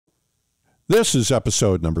This is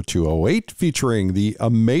episode number 208, featuring the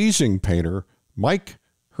amazing painter, Mike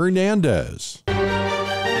Hernandez.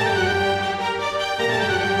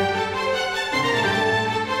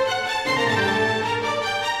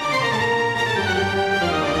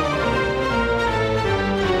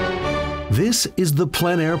 This is the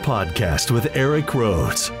Plein Air Podcast with Eric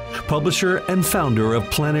Rhoads, publisher and founder of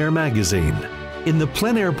Plein Air Magazine. In the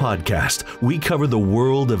Plein Air Podcast, we cover the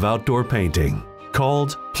world of outdoor painting.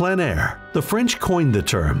 Called Plein Air, the French coined the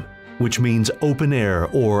term, which means open air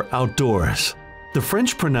or outdoors. The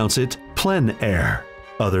French pronounce it Plein Air.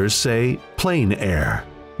 Others say Plein Air.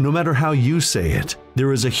 No matter how you say it,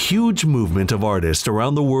 there is a huge movement of artists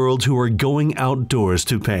around the world who are going outdoors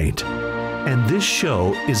to paint. And this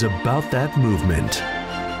show is about that movement.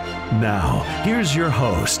 Now, here's your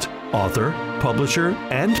host, author, publisher,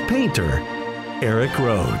 and painter, Eric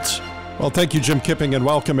Rhoads. Well, thank you, Jim Kipping, and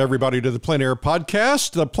welcome everybody to the Plein Air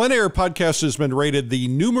Podcast. The Plein Air Podcast has been rated the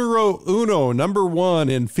numero uno, number one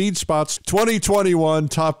in Feedspot's 2021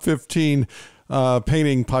 top 15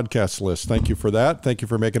 painting podcast list. Thank you for that. Thank you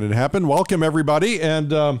for making it happen. Welcome, everybody,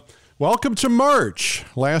 and welcome to March.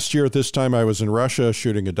 Last year at this time, I was in Russia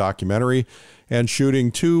shooting a documentary and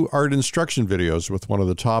shooting 2 art instruction videos with one of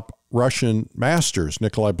the top Russian masters,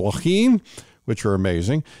 Nikolai Blokhin, which are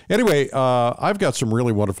amazing. Anyway, I've got some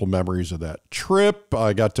really wonderful memories of that trip.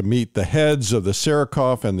 I got to meet the heads of the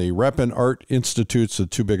Sarakov and the Repin Art Institutes, the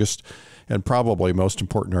 2 biggest and probably most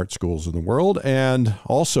important art schools in the world, and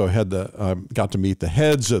also got to meet the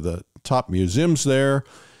heads of the top museums there.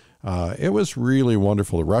 It was really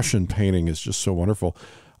wonderful. The Russian painting is just so wonderful.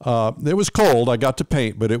 It was cold. I got to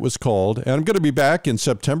paint, but it was cold. And I'm going to be back in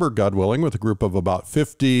September, God willing, with a group of about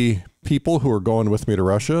 50 people who are going with me to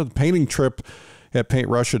Russia. The painting trip at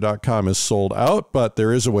paintrussia.com is sold out, but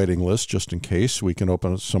there is a waiting list just in case. We can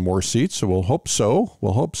open some more seats, so we'll hope so.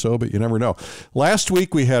 We'll hope so, but you never know. Last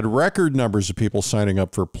week, we had record numbers of people signing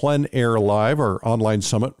up for Plein Air Live, our online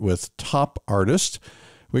summit with top artists.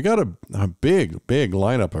 We got a big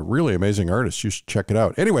lineup of really amazing artists. You should check it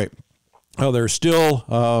out. Anyway, there's still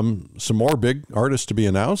some more big artists to be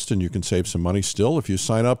announced, and you can save some money still if you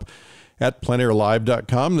sign up at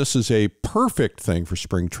pleinairlive.com. This is a perfect thing for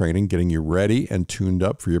spring training, getting you ready and tuned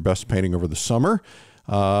up for your best painting over the summer.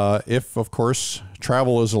 If, of course,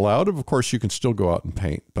 travel is allowed, of course, you can still go out and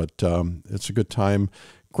paint, but it's a good time.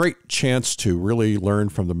 Great chance to really learn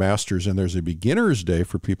from the masters, and there's a beginner's day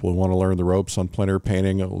for people who want to learn the ropes on plein air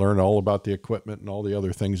painting, learn all about the equipment and all the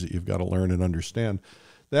other things that you've got to learn and understand.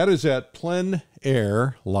 That is at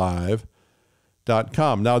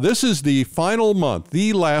pleinairlive.com. Now, this is the final month,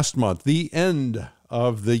 the last month, the end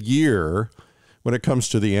of the year when it comes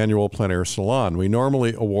to the annual Plein Air Salon. We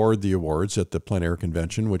normally award the awards at the Plein Air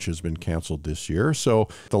Convention, which has been canceled this year. So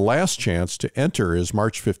the last chance to enter is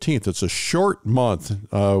March 15th. It's a short month.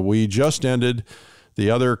 We just ended the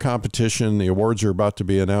other competition. The awards are about to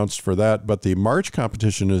be announced for that, but the March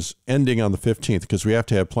competition is ending on the 15th because we have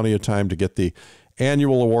to have plenty of time to get the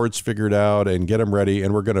annual awards figured out and get them ready,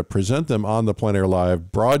 and we're going to present them on the Plein Air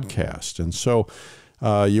Live broadcast. And so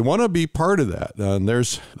you want to be part of that. And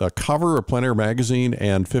there's a cover of Plein Air magazine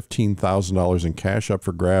and $15,000 in cash up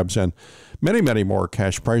for grabs and many, many more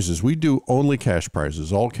cash prizes. We do only cash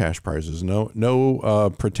prizes, all cash prizes,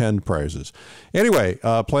 no pretend prizes. Anyway,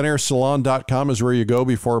 pleinairsalon.com is where you go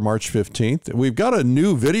before March 15th. We've got a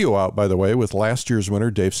new video out, by the way, with last year's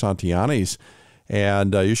winner, Dave Santiani's,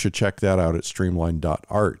 and you should check that out at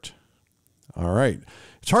streamline.art. All right.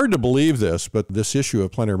 It's hard to believe this, but this issue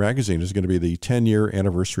of Plein Air Magazine is going to be the 10-year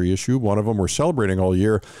anniversary issue. One of them we're celebrating all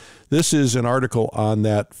year. This is an article on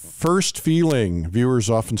that first feeling viewers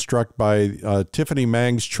often struck by Tiffany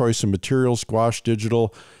Mang's choice of materials, gouache,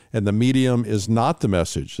 digital, and the medium is not the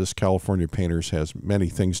message. This California painter has many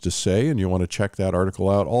things to say, and you want to check that article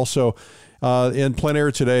out. Also, in Plein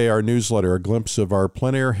Air Today, our newsletter, a glimpse of our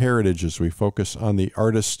plein air heritage as we focus on the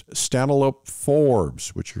artist Stanley Forbes,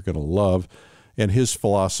 which you're going to love, and his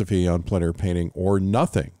philosophy on plein air painting or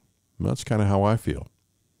nothing. That's kind of how I feel.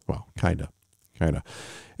 Well, kind of.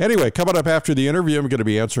 Anyway, coming up after the interview, I'm going to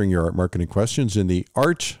be answering your art marketing questions in the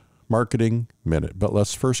Art Marketing Minute. But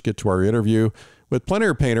let's first get to our interview with plein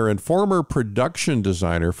air painter and former production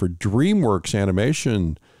designer for DreamWorks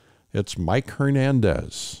Animation. It's Mike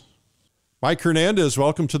Hernandez. Mike Hernandez,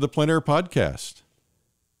 welcome to the Plein Air Podcast.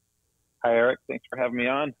 Hi, Eric. Thanks for having me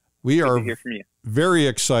on. We are Good to hear from you. Very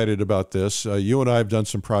excited about this. You and I have done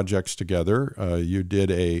some projects together. You did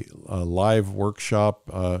a live workshop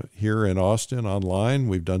here in Austin online.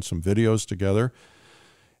 We've done some videos together.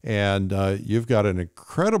 And you've got an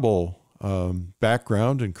incredible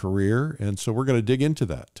background and career. And so we're going to dig into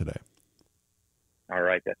that today. All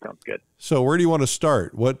right, that sounds good. So where do you want to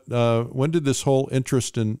start? When did this whole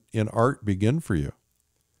interest in art begin for you?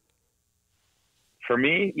 For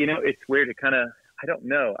me, it's weird. I don't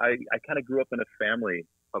know. I kind of grew up in a family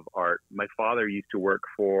of art. My father used to work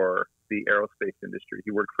for the aerospace industry.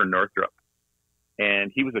 He worked for Northrop,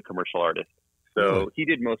 and he was a commercial artist. So he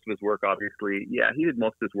did most of his work, obviously. Yeah, he did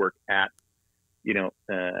most of his work at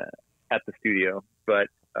the studio, but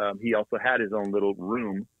he also had his own little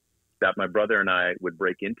room that my brother and I would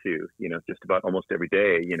break into, just about almost every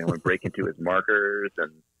day, and break into his markers.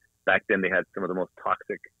 And back then they had some of the most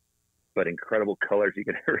toxic but incredible colors you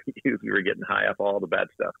could ever use. We were getting high off all the bad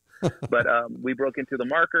stuff. But we broke into the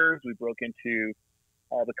markers. We broke into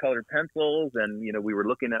all the colored pencils. And, we were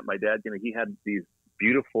looking at my dad. He had these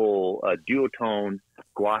beautiful duotone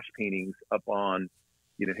gouache paintings up on,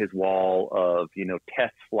 his wall of,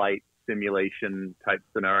 test flight simulation type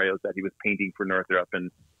scenarios that he was painting for Northrop and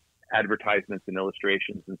advertisements and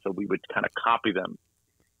illustrations. And so we would kind of copy them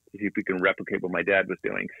to see if we can replicate what my dad was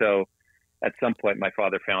doing. So at some point, my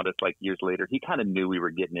father found us like years later. He kind of knew we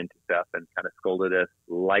were getting into stuff and kind of scolded us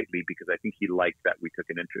lightly because I think he liked that we took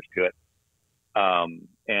an interest to it.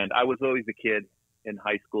 And I was always a kid in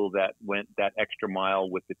high school that went that extra mile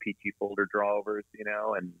with the peachy folder drawovers,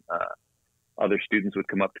 and other students would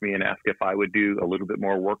come up to me and ask if I would do a little bit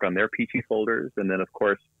more work on their peachy folders. And then, of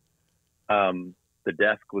course, the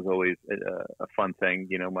desk was always a fun thing.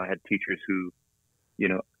 I had teachers who,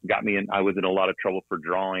 got me in. I was in a lot of trouble for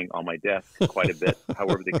drawing on my desk quite a bit.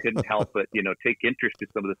 However, they couldn't help but, take interest in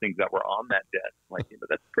some of the things that were on that desk. Like,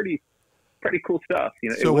 that's pretty cool stuff.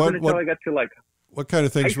 So it wasn't until I got to what kind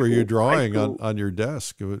of things were you drawing on your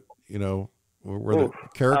desk? Were there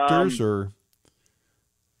characters or?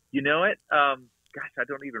 You know it? Gosh, I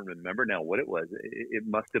don't even remember now what it was. It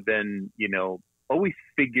must have been, always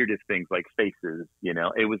figurative things like faces.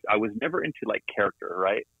 I was never into like character,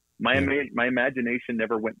 right? My imagination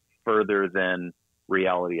never went further than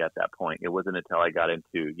reality at that point. It wasn't until I got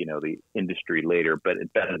into, the industry later. But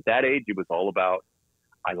at that age, it was all about,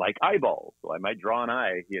 I like eyeballs. So I might draw an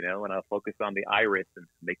eye, and I'll focus on the iris and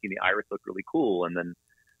making the iris look really cool. And then,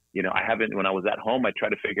 when I was at home, I tried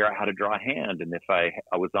to figure out how to draw a hand. And if I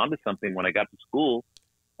was onto something when I got to school,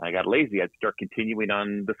 I got lazy, I'd start continuing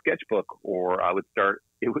on the sketchbook, or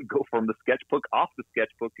it would go from the sketchbook off the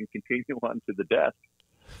sketchbook and continue on to the desk.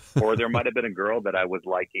 Or there might have been a girl that I was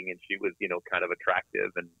liking and she was, kind of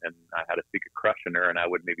attractive and I had a secret crush on her and I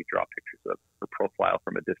would maybe draw pictures of her profile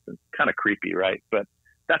from a distance. Kind of creepy, right? But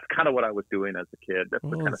that's kind of what I was doing as a kid. That's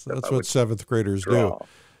the kind of stuff that's what seventh graders do.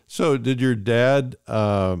 So did your dad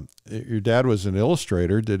was an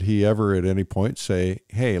illustrator. Did he ever at any point say,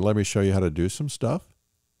 hey, let me show you how to do some stuff?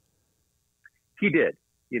 He did.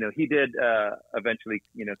 He did eventually,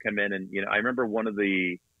 come in and, I remember one of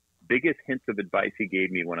the biggest hints of advice he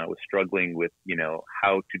gave me when I was struggling with,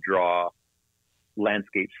 how to draw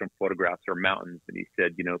landscapes from photographs or mountains. And he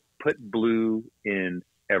said, put blue in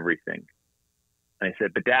everything. And I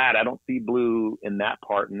said, but Dad, I don't see blue in that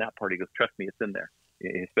part and that part. He goes, trust me, it's in there.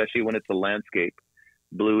 Especially when it's a landscape,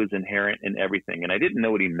 blue is inherent in everything. And I didn't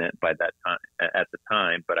know what he meant by that time at the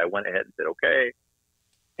time, but I went ahead and said, okay.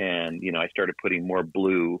 And, I started putting more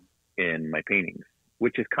blue in my paintings,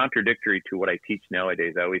 which is contradictory to what I teach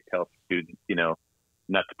nowadays. I always tell students,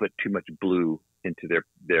 not to put too much blue into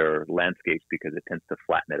their landscapes because it tends to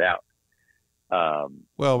flatten it out.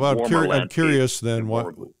 I'm curious then.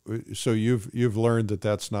 So you've learned that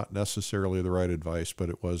that's not necessarily the right advice, but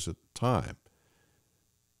it was at the time.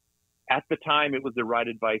 At the time, it was the right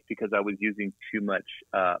advice because I was using too much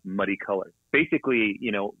muddy colors. Basically,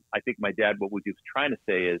 I think my dad, what he was trying to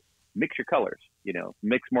say is mix your colors.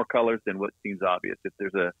 Mix more colors than what seems obvious. If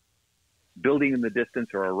there's a building in the distance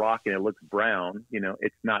or a rock and it looks brown,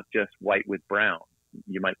 it's not just white with brown.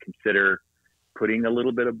 You might consider putting a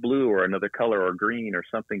little bit of blue or another color or green or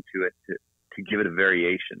something to it to give it a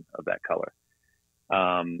variation of that color.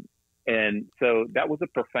 And so that was a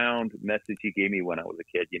profound message he gave me when I was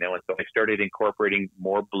a kid, and so I started incorporating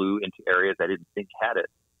more blue into areas I didn't think had it,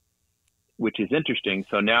 which is interesting.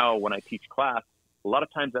 So now when I teach class, a lot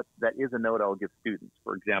of times that is a note I'll give students.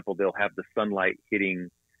 For example, they'll have the sunlight hitting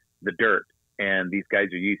the dirt and these guys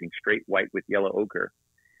are using straight white with yellow ochre.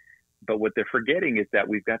 But what they're forgetting is that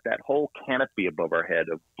we've got that whole canopy above our head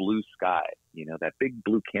of blue sky, that big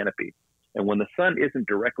blue canopy. And when the sun isn't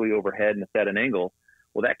directly overhead and it's at an angle,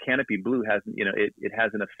 well, that canopy blue has, it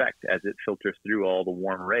has an effect as it filters through all the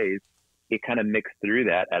warm rays. It kind of mixed through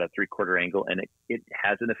that at a 3/4 angle, and it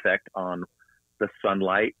has an effect on the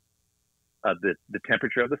sunlight, the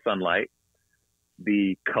temperature of the sunlight,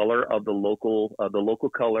 the color of the local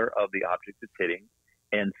color of the object it's hitting,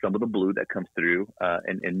 and some of the blue that comes through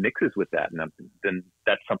and mixes with that. And then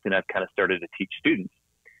that's something I've kind of started to teach students.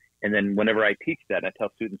 And then whenever I teach that, I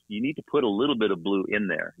tell students, you need to put a little bit of blue in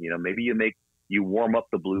there. You know, maybe you warm up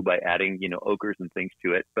the blue by adding, you know, ochres and things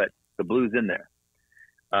to it, but the blue's in there.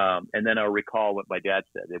 And then I'll recall what my dad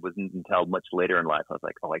said. It wasn't until much later in life I was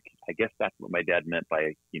like, oh, I guess that's what my dad meant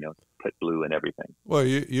by, you know, put blue in everything. Well,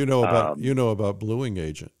 you know about bluing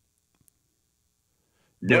agent.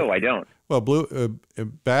 No, I don't. Well, blue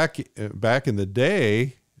back in the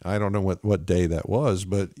day, I don't know what day that was,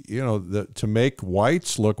 but you know, to make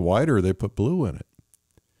whites look whiter, they put blue in it.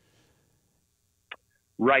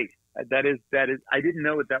 Right. That is. I didn't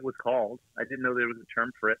know what that was called. I didn't know there was a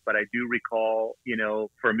term for it, but I do recall, you know,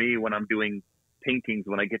 for me when I'm doing paintings,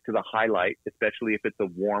 when I get to the highlight, especially if it's a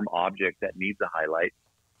warm object that needs a highlight,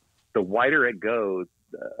 the whiter it goes,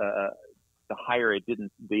 the higher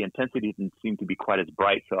the intensity didn't seem to be quite as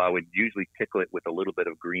bright. So I would usually tickle it with a little bit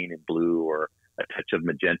of green and blue or a touch of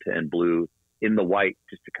magenta and blue in the white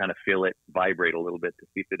just to kind of feel it vibrate a little bit to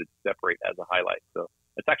see if it would separate as a highlight. So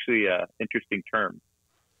it's actually an interesting term.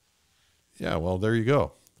 Yeah, well, there you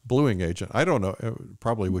go. Bluing agent. I don't know.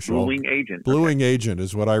 Probably wish Bluing agent. Bluing okay. agent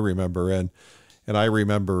is what I remember. And I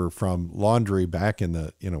remember from laundry back in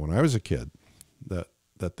the, you know, when I was a kid, that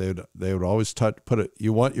they would always put it,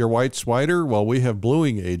 you want your whites whiter? Well, we have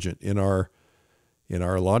bluing agent in our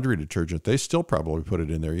laundry detergent. They still probably put it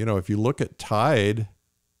in there. You know, if you look at Tide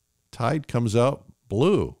comes out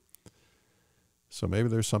blue. So maybe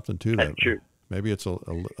there's something to that. That's true. Maybe it's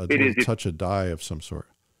a touch of dye of some sort.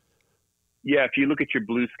 Yeah, if you look at your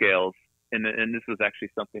blue scales, and this was actually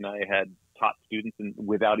something I had taught students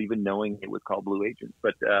without even knowing it was called blue agent.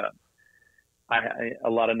 But a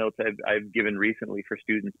lot of notes I've given recently for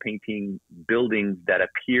students painting buildings that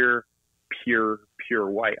appear pure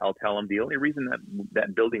white. I'll tell them the only reason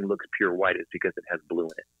that building looks pure white is because it has blue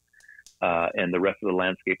in it. And the rest of the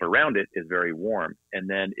landscape around it is very warm. And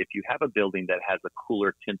then if you have a building that has a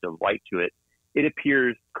cooler tint of white to it, it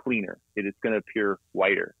appears cleaner. It is going to appear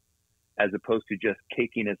whiter, as opposed to just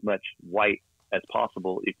caking as much white as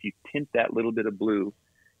possible. If you tint that little bit of blue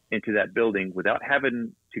into that building without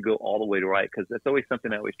having to go all the way to white, because that's always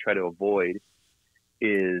something I always try to avoid,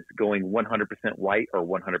 is going 100% white or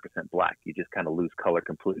 100% black. You just kind of lose color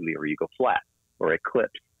completely, or you go flat or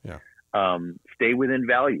eclipse. Yeah. Stay within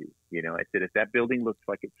value. You know, I said, if that building looks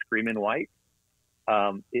like it's screaming white,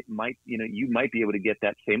 it might, you know, you might be able to get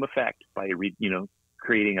that same effect by,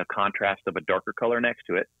 creating a contrast of a darker color next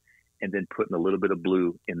to it, and then putting a little bit of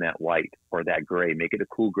blue in that white or that gray. Make it a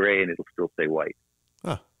cool gray, and it'll still stay white.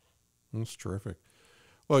 Ah, that's terrific.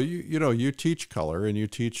 Well, you teach color, and you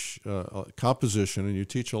teach composition, and you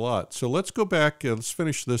teach a lot. So let's go back. Let's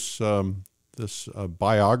finish this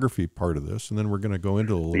biography part of this, and then we're going to go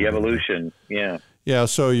into the evolution. Yeah. Yeah.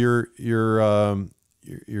 So you're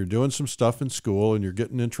doing some stuff in school, and you're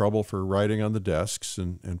getting in trouble for writing on the desks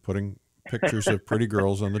and putting pictures of pretty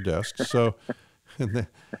girls on the desks. So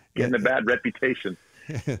getting a bad reputation.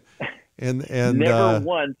 and never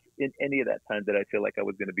once in any of that time did I feel like I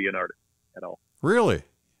was going to be an artist at all. Really?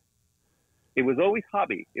 It was always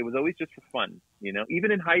hobby. It was always just for fun. You know,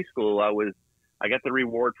 even in high school, I got the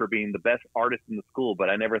reward for being the best artist in the school, but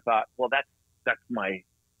I never thought, well, that's my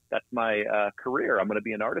career. I'm going to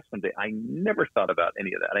be an artist someday. I never thought about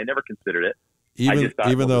any of that. I never considered it.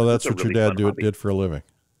 Even though that's what your dad did for a living.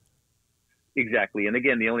 Exactly. And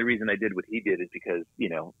again, the only reason I did what he did is because,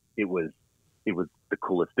 it was the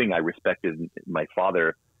coolest thing. I respected my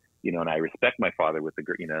father, and I respect my father with the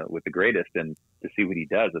greatest, and to see what he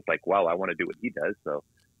does, it's like, wow, I want to do what he does. So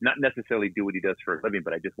not necessarily do what he does for a living,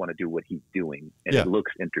 but I just want to do what he's doing. And It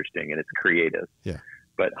looks interesting and it's creative. Yeah.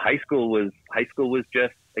 But high school was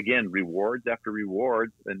just, again, rewards after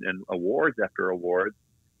rewards and awards after awards.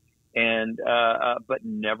 And, but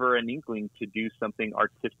never an inkling to do something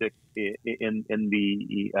artistic in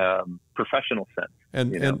the professional sense.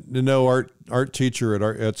 And no art teacher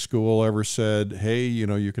at school ever said, hey,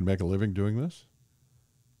 you can make a living doing this?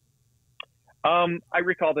 I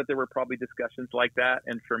recall that there were probably discussions like that.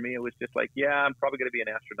 And for me, it was just like, yeah, I'm probably going to be an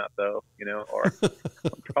astronaut though, or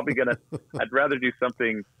I'm probably I'd rather do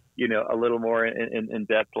something, a little more in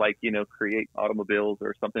depth, like, create automobiles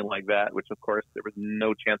or something like that, which of course there was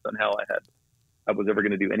no chance on hell I was ever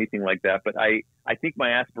going to do anything like that. But I think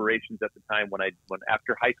my aspirations at the time when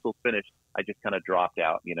after high school finished, I just kind of dropped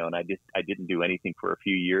out, and I didn't do anything for a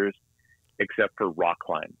few years except for rock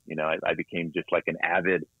climb. I became just like an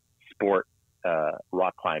avid sport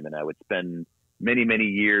rock climb, and I would spend many, many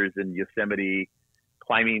years in Yosemite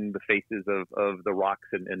climbing the faces of the rocks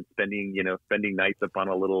and spending nights up on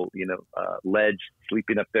a little, ledge,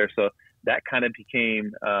 sleeping up there. So that kind of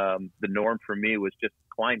became the norm for me, was just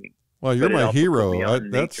climbing. Well, you're my hero.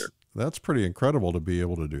 Nature. That's pretty incredible to be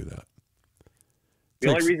able to do that. The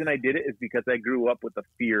only reason I did it is because I grew up with a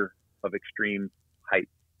fear of extreme height.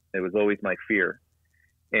 It was always my fear.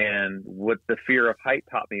 And what the fear of height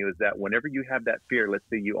taught me was that whenever you have that fear, let's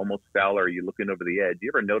say you almost fell or you're looking over the edge, you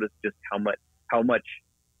ever notice just how much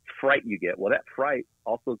fright you get? Well, that fright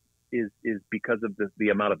also is because of the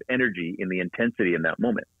amount of energy and the intensity in that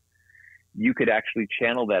moment. You could actually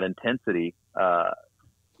channel that intensity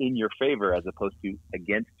in your favor as opposed to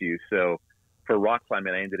against you. So for rock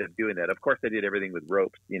climbing, I ended up doing that. Of course, I did everything with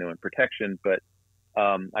ropes, and protection, but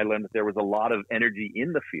I learned that there was a lot of energy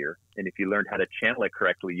in the fear. And if you learned how to channel it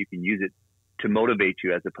correctly, you can use it to motivate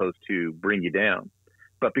you as opposed to bring you down.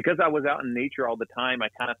 But because I was out in nature all the time, I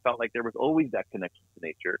kind of felt like there was always that connection to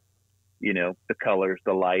nature. The colors,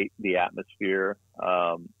 the light, the atmosphere,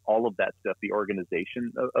 all of that stuff, the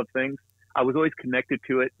organization of things. I was always connected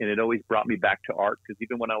to it, and it always brought me back to art, because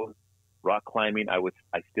even when I was rock climbing, I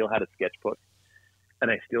still had a sketchbook, and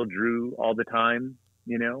I still drew all the time,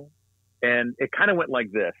 and it kind of went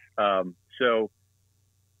like this. So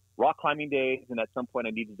rock climbing days, and at some point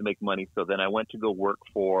I needed to make money. So then I went to go work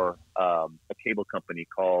for a cable company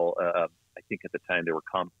called, I think at the time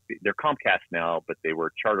they're Comcast now, but they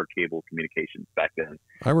were Charter Cable Communications back then.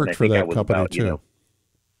 I worked for that company too.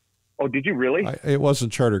 Oh, did you really? It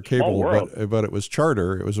wasn't Charter Cable, but it was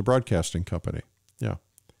Charter. It was a broadcasting company. Yeah.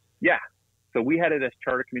 Yeah. So we had it as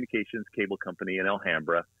Charter Communications Cable Company in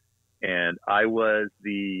Alhambra, and I was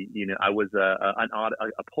a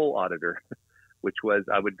pole auditor, which was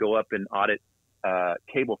I would go up and audit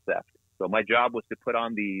cable theft. So my job was to put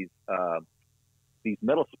on these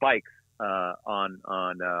metal spikes on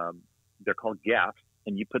they're called gaffs,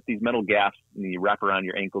 and you put these metal gaffs and you wrap around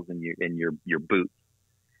your ankles and your boots,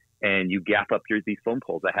 and you gaff up these foam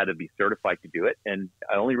poles. I had to be certified to do it, and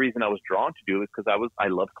the only reason I was drawn to do it is because I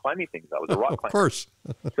loved climbing things. I was a rock climber. Of course.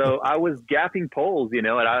 So I was gaffing poles, and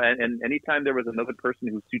anytime there was another person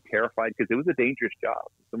who was too terrified, because it was a dangerous job.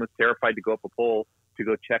 Someone's terrified to go up a pole to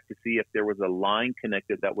go check to see if there was a line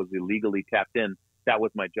connected that was illegally tapped in. That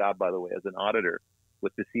was my job, by the way, as an auditor,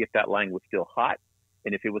 was to see if that line was still hot.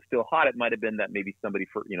 And if it was still hot, it might have been that maybe somebody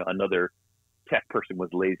another tech person was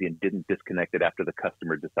lazy and didn't disconnect it after the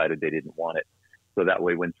customer decided they didn't want it. So that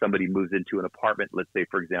way, when somebody moves into an apartment, let's say,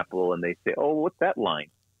 for example, and they say, oh, what's that line?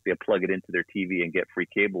 They'll plug it into their TV and get free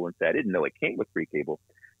cable and say, I didn't know it came with free cable.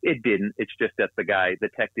 It didn't. It's just that the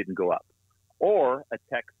tech didn't go up. Or a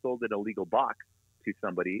tech sold an illegal box to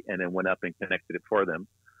somebody and then went up and connected it for them.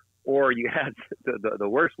 Or you had the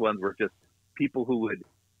worst ones were just people who would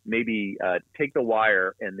maybe take the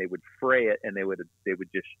wire and they would fray it, and they would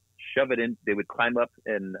just shove it in. They would climb up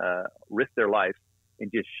and risk their life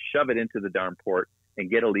and just shove it into the darn port and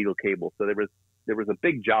get illegal cable. So there was a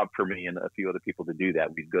big job for me and a few other people to do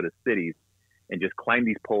that. We'd go to cities and just climb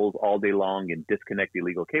these poles all day long and disconnect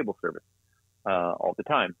illegal cable service all the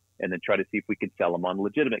time, and then try to see if we could sell them on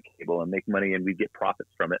legitimate cable and make money, and we'd get profits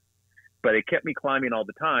from it. But it kept me climbing all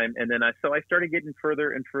the time. And then I started getting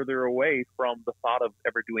further and further away from the thought of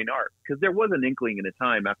ever doing art, because there was an inkling in a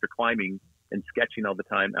time after climbing and sketching all the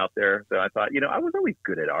time out there that I thought, I was always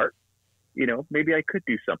good at art. Maybe I could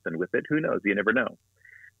do something with it. Who knows? You never know.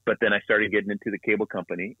 But then I started getting into the cable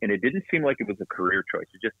company, and it didn't seem like it was a career choice.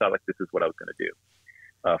 It just felt like this is what I was going to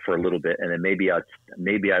do for a little bit. And then maybe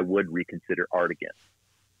I would reconsider art again.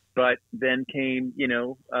 But then came,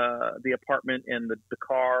 the apartment and the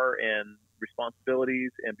car and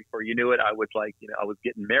responsibilities. And before you knew it, I was I was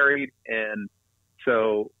getting married. And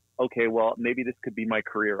so, okay, well, maybe this could be my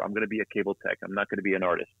career. I'm going to be a cable tech. I'm not going to be an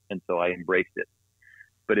artist. And so I embraced it.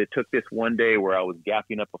 But it took this one day where I was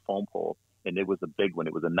gaffing up a foam pole, and it was a big one.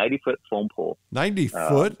 It was a 90-foot foam pole. 90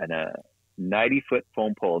 foot? And a 90-foot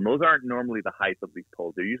foam pole. And those aren't normally the height of these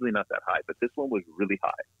poles. They're usually not that high, but this one was really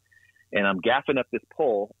high. And I'm gaffing up this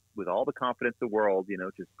pole with all the confidence in the world,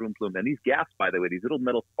 just boom, boom. And these gaffs, by the way, these little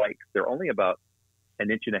metal spikes, they're only about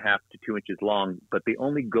 1.5 inches to 2 inches long, but they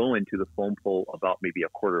only go into the foam pole about maybe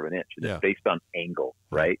 1/4 of an inch. And it's based on angle,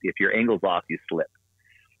 right? If your angle's off, you slip.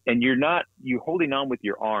 And you're holding on with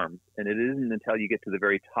your arms. And it isn't until you get to the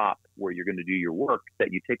very top where you're going to do your work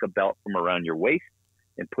that you take a belt from around your waist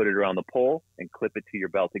and put it around the pole and clip it to your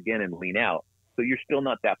belt again and lean out. So you're still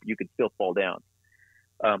not that, you could still fall down.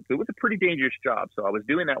 So it was a pretty dangerous job. So I was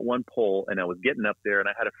doing that one pole, and I was getting up there, and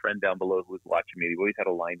I had a friend down below who was watching me. We always had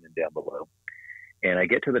a lineman down below. And I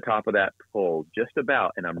get to the top of that pole just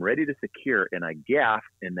about, and I'm ready to secure, and I gaff,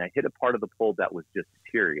 and I hit a part of the pole that was just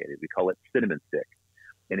deteriorated. We call it cinnamon stick.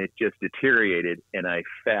 And it just deteriorated, and I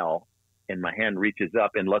fell, and my hand reaches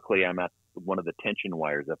up, and luckily I'm at one of the tension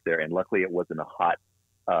wires up there. And luckily it wasn't a hot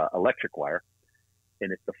electric wire.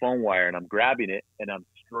 And it's the phone wire, and I'm grabbing it, and I'm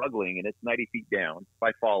struggling, and it's 90 feet down. If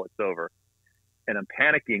I fall, it's over. And I'm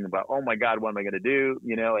panicking about, oh my God, what am I going to do?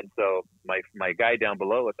 You know, and so my guy down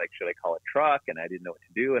below was like, should I call a truck? And I didn't know what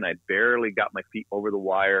to do. And I barely got my feet over the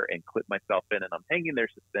wire and clipped myself in, and I'm hanging there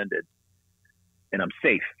suspended, and I'm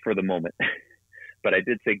safe for the moment. But I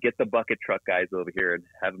did say, get the bucket truck guys over here and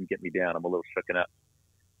have them get me down. I'm a little shooken up.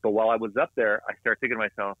 But while I was up there, I started thinking to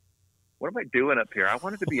myself, what am I doing up here? I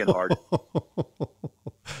wanted to be an artist.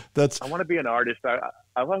 I want to be an artist.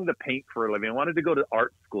 I wanted to paint for a living. I wanted to go to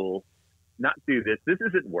art school, not do this. This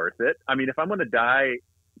isn't worth it. I mean, if I'm going to die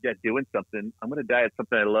doing something, I'm going to die at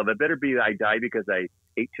something I love. It better be I die because I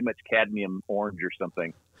ate too much cadmium orange or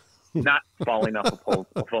something, not falling off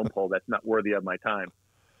a phone pole. That's not worthy of my time,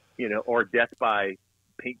 you know, or death by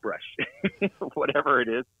paintbrush, whatever it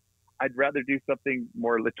is. I'd rather do something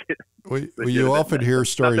more legit. Well, you often hear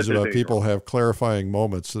stories about people have clarifying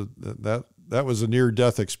moments. That was a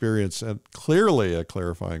near-death experience, and clearly a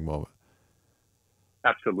clarifying moment.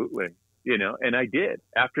 Absolutely. You know, and I did.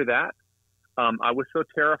 After that, I was so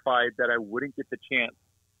terrified that I wouldn't get the chance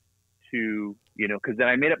to, you know, because then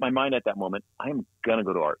I made up my mind at that moment, I'm going to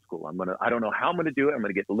go to art school. I don't know how I'm going to do it. I'm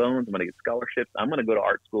going to get loans. I'm going to get scholarships. I'm going to go to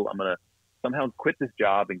art school. I'm going to somehow quit this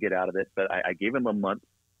job and get out of it. But I gave him a month,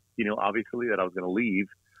 you know, obviously that I was going to leave.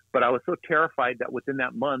 But I was so terrified that within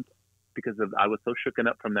that month, because I was so shooken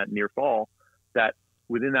up from that near fall, that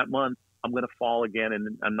within that month, I'm going to fall again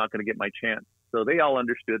and I'm not going to get my chance. So they all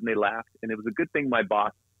understood and they laughed. And it was a good thing my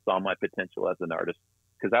boss saw my potential as an artist,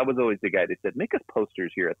 because I was always the guy that said, make us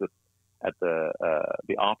posters here at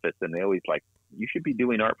the office. And they always like, you should be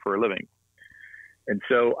doing art for a living. And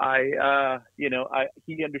so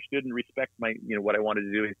he understood and respected my, you know, what I wanted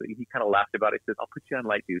to do. He kind of laughed about it. He says, I'll put you on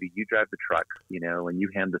light duty. You drive the truck, you know, and you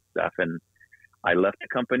hand the stuff. And I left the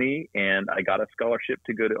company and I got a scholarship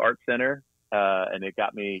to go to Art Center. And it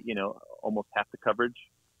got me, you know, almost half the coverage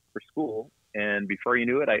for school. And before you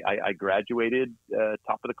knew it, I graduated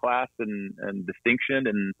top of the class and distinction,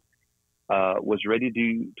 and was ready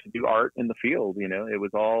to do art in the field. You know, it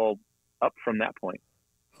was all up from that point.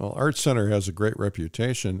 Well, Art Center has a great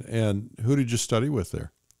reputation. And who did you study with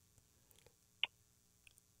there?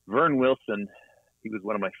 Vern Wilson. He was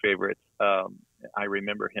one of my favorites. I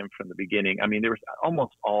remember him from the beginning. I mean, there was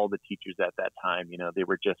almost all the teachers at that time, you know, they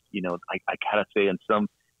were just, you know, I gotta say in some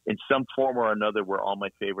form or another were all my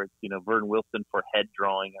favorites. You know, Vern Wilson for head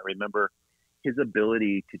drawing. I remember his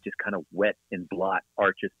ability to just kind of wet and blot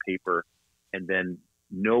Arch's paper and then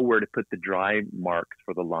know where to put the dry marks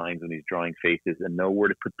for the lines when he's drawing faces and know where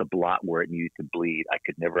to put the blot where it needed to bleed. I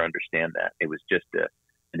could never understand that. It was just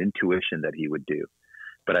an intuition that he would do.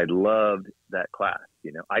 But I loved that class.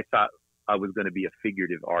 You know, I thought I was going to be a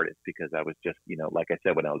figurative artist because I was just, you know, like I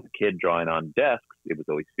said, when I was a kid drawing on desks, it was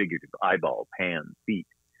always figurative, eyeballs, hands, feet.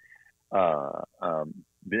 And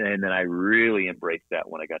then I really embraced that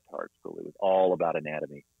when I got to art school. It was all about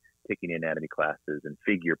anatomy, taking anatomy classes and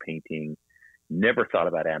figure painting. Never thought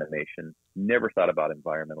about animation, never thought about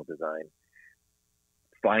environmental design.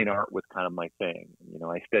 Fine art was kind of my thing. You know,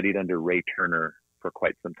 I studied under Ray Turner for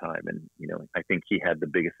quite some time. And, you know, I think he had the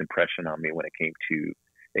biggest impression on me when it came to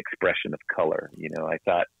expression of color. You know, I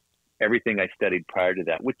thought everything I studied prior to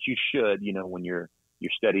that, which you should, you know, when you're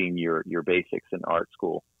studying your basics in art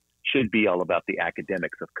school, should be all about the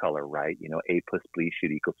academics of color, right? You know, A plus B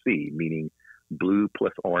should equal C, meaning blue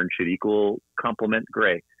plus orange should equal complement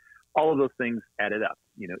gray. All of those things added up.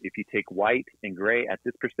 You know, if you take white and gray at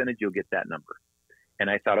this percentage, you'll get that number. And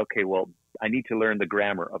I thought, okay, well, I need to learn the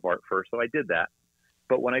grammar of art first. So I did that.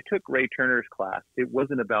 But when I took Ray Turner's class, it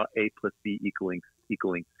wasn't about A plus B equaling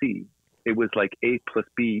C. It was like A plus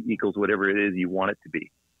B equals whatever it is you want it to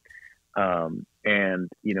be. And,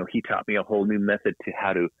 you know, he taught me a whole new method to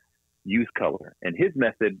how to use color. And his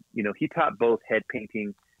method, you know, he taught both head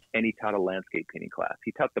painting and he taught a landscape painting class.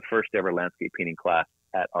 He taught the first ever landscape painting class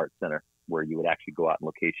at Art Center where you would actually go out in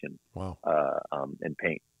location. Wow. And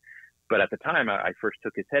paint. But at the time, I first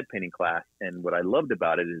took his head painting class. And what I loved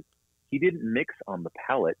about it is he didn't mix on the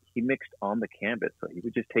palette. He mixed on the canvas. So he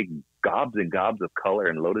would just take gobs and gobs of color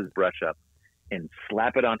and load his brush up and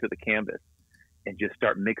slap it onto the canvas and just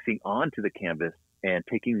start mixing onto the canvas and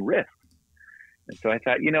taking risks. And so I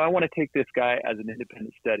thought, you know, I want to take this guy as an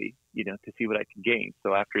independent study, you know, to see what I could gain.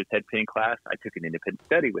 So after his head painting class, I took an independent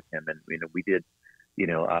study with him. And, you know, we did, you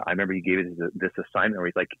know, I remember he gave us this assignment where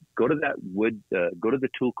he's like, go to that wood, go to the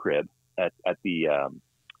tool crib at the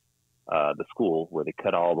school where they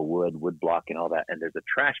cut all the wood block and all that. And there's a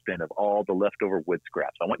trash bin of all the leftover wood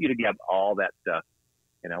scraps. I want you to grab all that stuff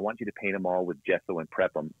and I want you to paint them all with gesso and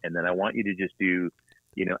prep them. And then I want you to just do,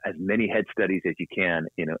 as many head studies as you can,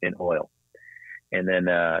 in oil. And then,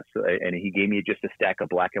 and he gave me just a stack of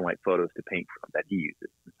black and white photos to paint from that he uses.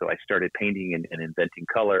 So I started painting and inventing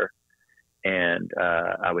color. And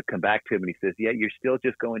I would come back to him and he says, yeah, you're still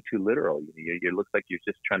just going too literal. You looks like you're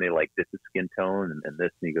just trying to, like, this is skin tone and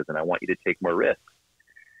this. And he goes, and I want you to take more risks.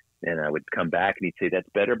 And I would come back and he'd say, that's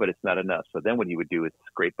better, but it's not enough. So then what he would do is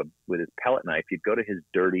scrape with his palette knife. He'd go to his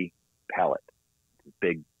dirty palette,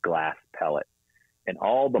 big glass palette. And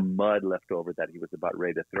all the mud left over that he was about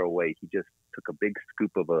ready to throw away, he just took a big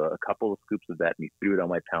scoop of a couple of scoops of that and he threw it on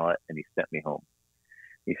my palette and he sent me home.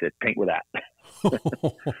 He said, paint with that.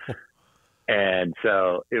 And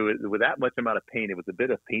so it was, with that much amount of paint, it was a bit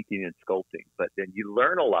of painting and sculpting, but then you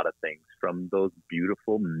learn a lot of things from those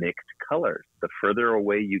beautiful mixed colors. The further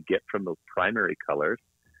away you get from those primary colors,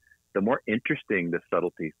 the more interesting the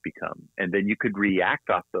subtleties become. And then you could react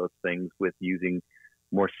off those things with using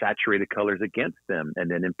more saturated colors against them,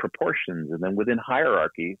 and then in proportions, and then within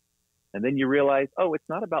hierarchies. And then you realize, oh, it's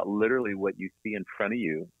not about literally what you see in front of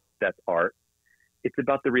you. That's art. It's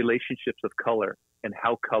about the relationships of color and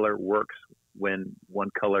how color works when one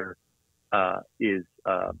color is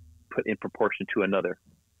put in proportion to another,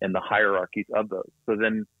 and the hierarchies of those. So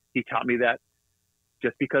then he taught me that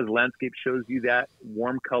just because landscape shows you that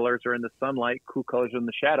warm colors are in the sunlight, cool colors are in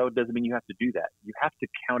the shadow, doesn't mean you have to do that. You have to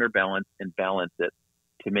counterbalance and balance it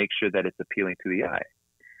to make sure that it's appealing to the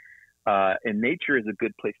eye. And nature is a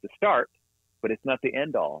good place to start, but it's not the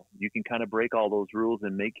end all. You can kind of break all those rules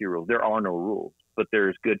and make your rules. There are no rules, but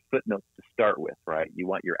there's good footnotes to start with, right? You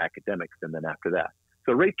want your academics, and then after that.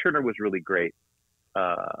 So Ray Turner was really great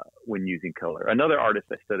when using color. Another artist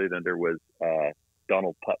I studied under was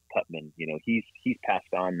Donald Putman. He's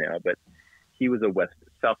passed on now, but he was a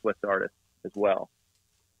Southwest artist as well.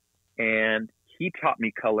 And he taught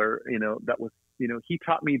me color, he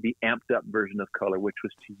taught me the amped up version of color, which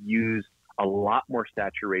was to use a lot more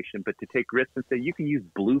saturation, but to take risks and say, you can use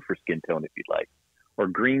blue for skin tone if you'd like, or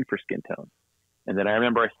green for skin tone. And then I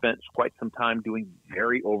remember I spent quite some time doing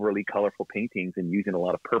very overly colorful paintings and using a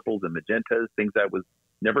lot of purples and magentas, things I was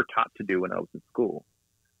never taught to do when I was in school.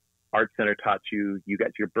 Art Center taught you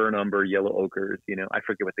got your burnt umber, yellow ochres, I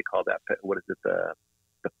forget what they call that. What is it?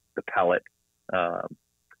 The palette,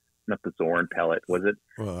 not the Zorn palette, was it?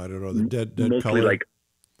 Well, I don't know. The dead mostly color. Like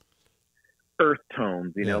earth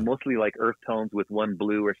tones, mostly like earth tones with one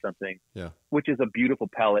blue or something, which is a beautiful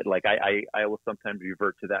palette. Like I will sometimes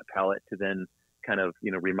revert to that palette to then kind of,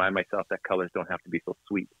 remind myself that colors don't have to be so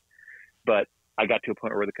sweet. But I got to a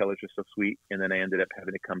point where the colors were so sweet, and then I ended up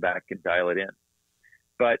having to come back and dial it in.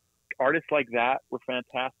 But artists like that were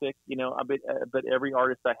fantastic, but every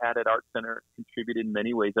artist I had at Art Center contributed in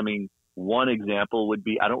many ways. I mean, one example would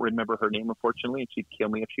be, I don't remember her name, unfortunately, and she'd kill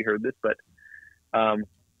me if she heard this, but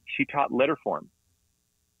she taught letterform.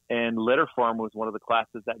 And letterform was one of the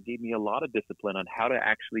classes that gave me a lot of discipline on how to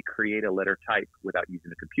actually create a letter type without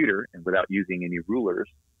using a computer and without using any rulers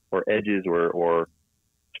or edges or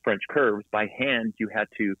French curves. By hand, you had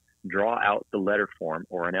to draw out the letter form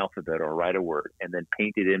or an alphabet or write a word and then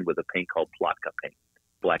paint it in with a paint called Plotka paint,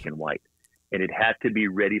 black and white. And it had to be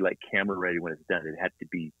ready, like camera ready when it's done. It had to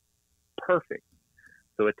be perfect.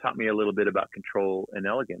 So it taught me a little bit about control and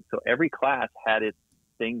elegance. So every class had its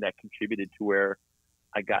thing that contributed to where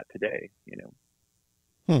I got today,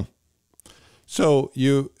 So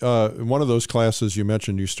you, in one of those classes you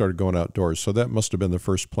mentioned you started going outdoors. So that must have been the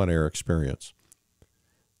first plein air experience.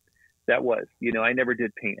 That was, I never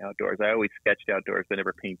did paint outdoors. I always sketched outdoors, but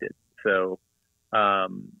never painted. So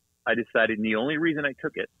I decided, and the only reason I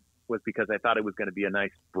took it was because I thought it was going to be a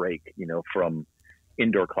nice break, from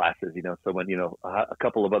indoor classes, So when, a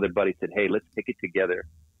couple of other buddies said, hey, let's take it together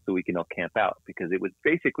so we can all camp out, because it was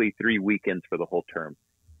basically 3 weekends for the whole term.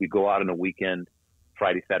 We go out on a weekend,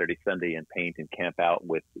 Friday, Saturday, Sunday, and paint and camp out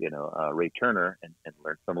with, Ray Turner and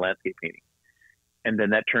learn some landscape painting. And then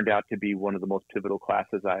that turned out to be one of the most pivotal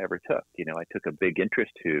classes I ever took. I took a big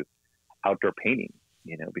interest to outdoor painting,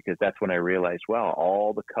 because that's when I realized, wow,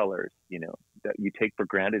 all the colors, that you take for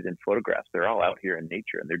granted in photographs, they're all out here in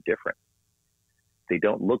nature and they're different. They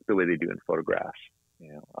don't look the way they do in photographs,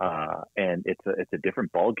 and it's a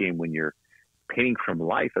different ball game when you're painting from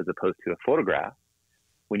life as opposed to a photograph.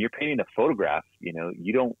 When you're painting a photograph,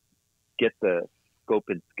 you don't get the scope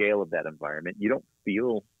and scale of that environment. You don't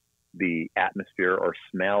feel the atmosphere or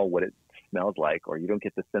smell what it smells like, or you don't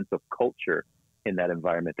get the sense of culture in that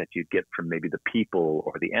environment that you get from maybe the people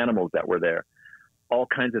or the animals that were there. All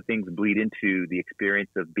kinds of things bleed into the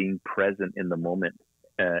experience of being present in the moment,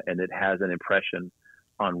 and it has an impression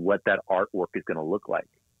on what that artwork is going to look like.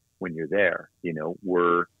 when you're there? You know,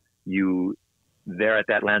 were you there at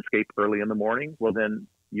that landscape early in the morning? Well, then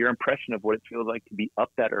your impression of what it feels like to be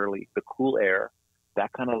up that early, the cool air,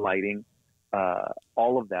 that kind of lighting,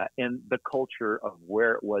 all of that, and the culture of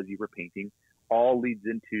where it was you were painting, all leads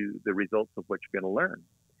into the results of what you're going to learn.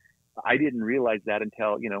 I didn't realize that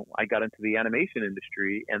until, you know, I got into the animation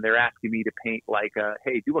industry and they're asking me to paint like,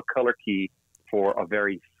 hey, do a color key for a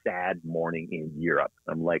very sad morning in Europe.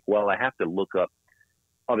 I'm like, well, I have to look up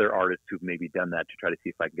other artists who've maybe done that to try to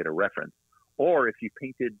see if I can get a reference. Or if you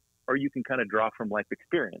painted, or you can kind of draw from life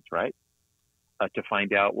experience, right? To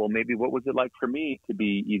find out, well, maybe what was it like for me to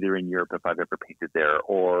be either in Europe if I've ever painted there,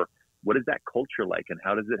 or what is that culture like and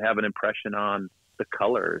how does it have an impression on the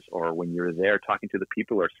colors, or when you're there talking to the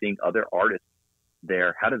people or seeing other artists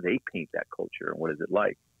there, how do they paint that culture and what is it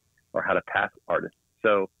like, or how to pass artists.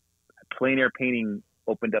 So plein air painting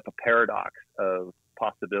opened up a paradox of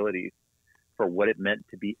possibilities for what it meant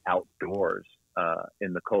to be outdoors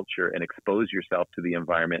in the culture and expose yourself to the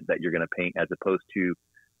environment that you're going to paint, as opposed to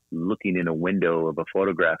looking in a window of a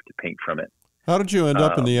photograph to paint from it. How did you end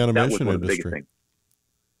up in the animation industry?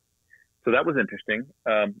 So that was interesting.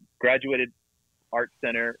 Graduated art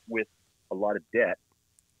center with a lot of debt,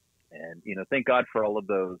 and you know, thank God for all of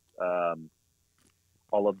those,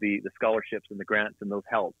 all of the scholarships and the grants and those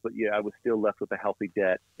helps. But yeah, I was still left with a healthy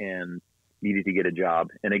debt and needed to get a job.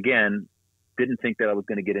 And again, didn't think that I was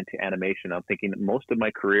going to get into animation. I'm thinking that most of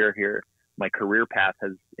my career here, my career path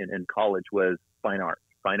has in college was fine art,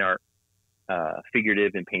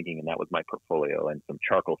 figurative and painting, and that was my portfolio, and some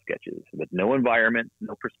charcoal sketches, but no environment,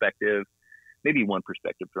 no perspective. Maybe one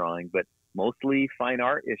perspective drawing, but mostly fine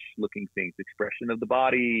art-ish looking things, expression of the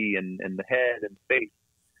body and the head and face.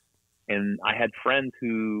 And I had friends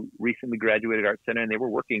who recently graduated art center, and they were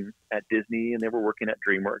working at Disney and they were working at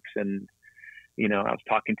DreamWorks. And, you know, I was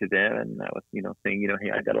talking to them and I was, you know, saying, you know,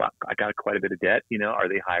 hey, I got quite a bit of debt, you know, are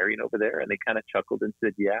they hiring over there? And they kind of chuckled and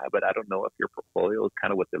said, yeah, but I don't know if your portfolio is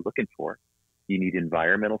kind of what they're looking for. You need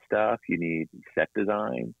environmental stuff. You need set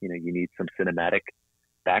design, you know, you need some cinematic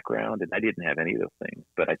background, and I didn't have any of those things,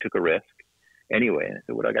 but I took a risk anyway. And I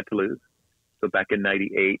said, what do I got to lose? So back in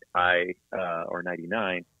 98, or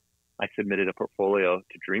 99, I submitted a portfolio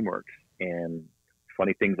to DreamWorks, and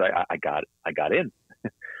funny things, I got in.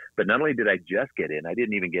 But not only did I just get in, I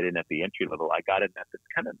didn't even get in at the entry level. I got in at the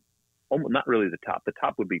kind of, almost, not really the top. The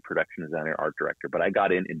top would be production designer, art director, but I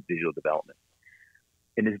got in visual development.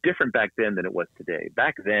 And it's different back then than it was today.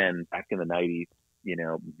 Back then, back in the 90s, you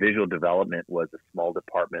know, visual development was a small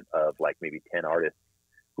department of like maybe 10 artists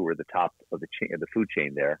who were the top of the chain, of the food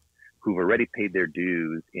chain there, who've already paid their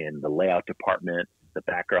dues in the layout department, the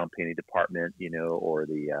background painting department, you know, or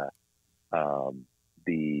the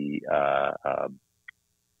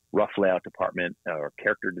rough layout department or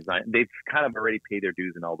character design. They've kind of already paid their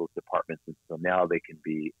dues in all those departments. And so now they can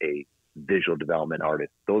be a visual development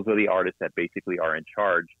artist. Those are the artists that basically are in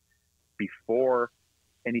charge before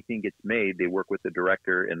anything gets made. They work with the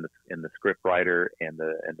director and the script writer and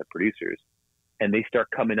the producers, and they start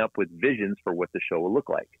coming up with visions for what the show will look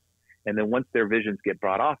like. And then once their visions get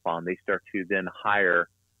brought off on, they start to then hire,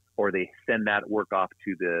 or they send that work off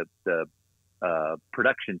to the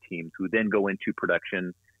production teams, who then go into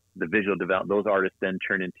production. The visual development, those artists then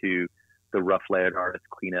turn into the rough layout artists,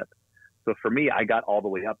 cleanup. So for me, I got all the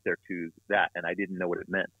way up there to that, and I didn't know what it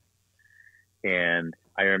meant. And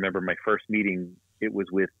I remember my first meeting, it was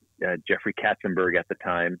with Jeffrey Katzenberg at the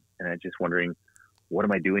time, and I was just wondering, what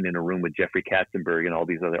am I doing in a room with Jeffrey Katzenberg and all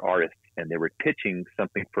these other artists? And they were pitching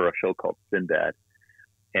something for a show called Sinbad.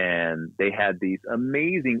 And they had these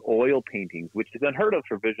amazing oil paintings, which is unheard of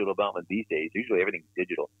for visual development these days. Usually everything's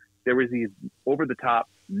digital. There was these over-the-top,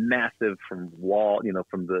 massive, from wall, you know,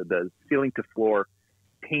 from the ceiling to floor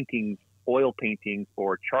paintings, oil paintings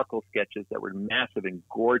or charcoal sketches that were massive and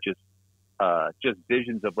gorgeous, just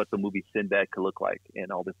visions of what the movie Sinbad could look like,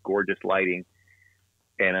 and all this gorgeous lighting.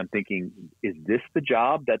 And I'm thinking, is this the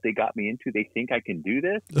job that they got me into? They think I can do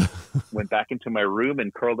this? Went back into my room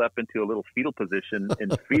and curled up into a little fetal position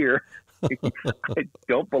in fear. I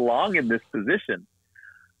don't belong in this position.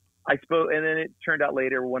 I spoke, and then it turned out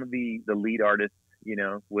later, one of the lead artists, you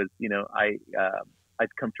know, was, you know,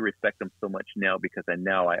 I've come to respect him so much now because I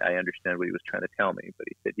understand what he was trying to tell me. But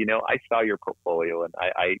he said, you know, I saw your portfolio, and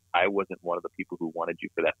I wasn't one of the people who wanted you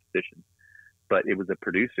for that position. But it was the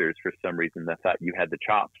producers, for some reason, that thought you had the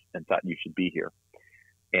chops and thought you should be here.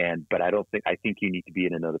 But I think you need to be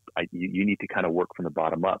in you need to kind of work from the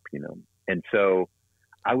bottom up, you know? And so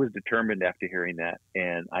I was determined after hearing that,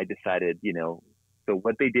 and I decided, you know, so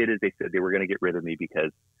what they did is they said they were going to get rid of me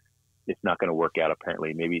because it's not going to work out.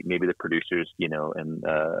 Apparently, maybe the producers, you know, and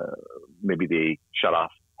maybe they shut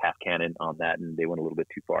off half cannon on that, and they went a little bit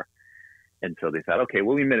too far. And so they thought, okay,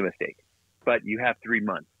 well, we made a mistake, but you have 3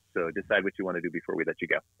 months, so decide what you want to do before we let you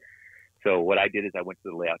go. So what I did is I went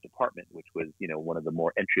to the layout department, which was, one of the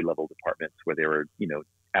more entry-level departments where they were,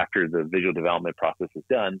 after the visual development process was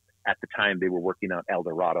done, at the time they were working on El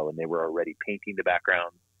Dorado, and they were already painting the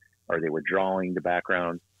background, or they were drawing the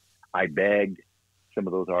background. I begged some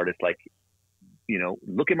of those artists, like,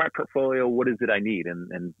 look at my portfolio. What is it I need?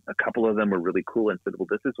 And a couple of them were really cool and said, well,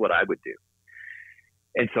 this is what I would do.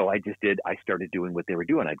 And so I started doing what they were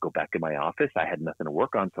doing. I'd go back in my office. I had nothing to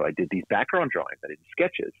work on. So I did these background drawings. I did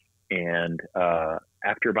sketches. And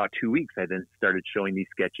after about 2 weeks, I then started showing these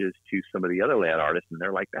sketches to some of the other layout artists. And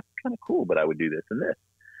they're like, that's kind of cool, but I would do this and this.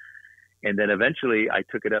 And then eventually I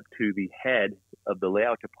took it up to the head of the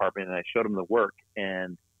layout department, and I showed him the work.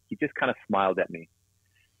 And he just kind of smiled at me.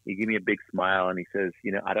 He gave me a big smile, and he says,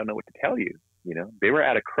 I don't know what to tell you. They were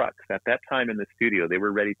at a crux at that time in the studio. They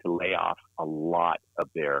were ready to lay off a lot of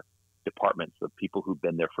their departments of people who've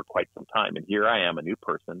been there for quite some time. And here I am, a new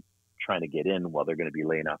person trying to get in while they're going to be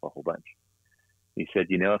laying off a whole bunch. He said,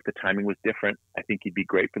 if the timing was different, I think you'd be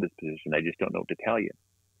great for this position. I just don't know what to tell you.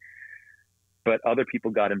 But other people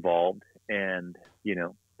got involved, and,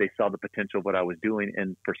 they saw the potential of what I was doing.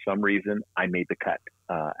 And for some reason, I made the cut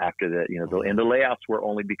after that. And the layouts were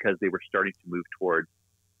only because they were starting to move towards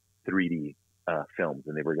 3D films,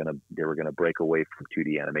 and they were gonna break away from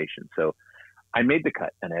 2D animation. So I made the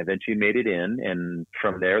cut, and I eventually made it in. And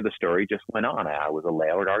from there, the story just went on. I was a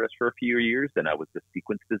layout artist for a few years. Then I was the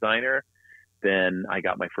sequence designer. Then I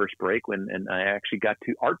got my first break and I actually got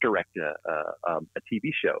to art direct a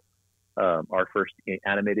TV show. Our first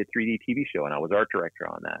animated 3D TV show, and I was art director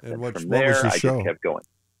on that. And from there, was the I show? just kept going.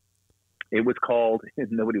 It was called,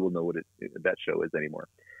 nobody will know what that show is anymore.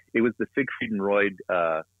 It was the Siegfried and Roy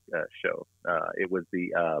show. It was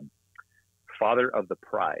the Father of the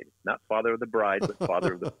Pride, not Father of the Bride, but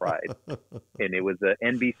Father of the Pride. And it was an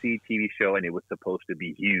NBC TV show, and it was supposed to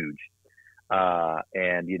be huge.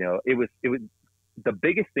 And it was the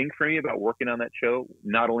biggest thing for me about working on that show.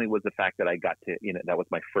 Not only was the fact that I got to, that was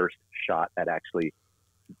my first shot at actually,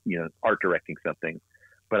 art directing something,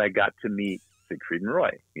 but I got to meet Siegfried and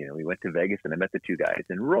Roy. We went to Vegas, and I met the two guys,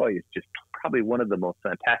 and Roy is just probably one of the most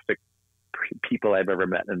fantastic people I've ever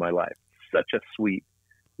met in my life. Such a sweet,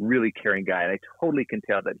 really caring guy. And I totally can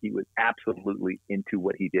tell that he was absolutely into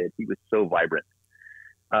what he did. He was so vibrant.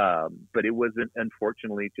 But it wasn't,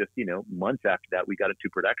 unfortunately, just, months after that, we got into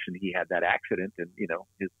production. He had that accident and,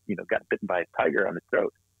 got bitten by a tiger on his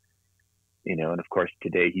throat, and of course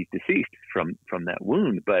today he's deceased from that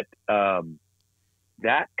wound. But,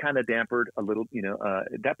 that kind of dampered a little,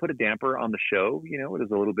 that put a damper on the show. It was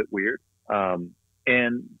a little bit weird.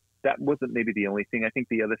 And that wasn't maybe the only thing. I think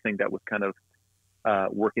the other thing that was kind of,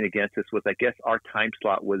 working against us was, I guess, our time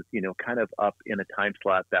slot was, kind of up in a time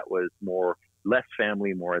slot that was less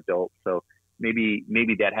family, more adult. So maybe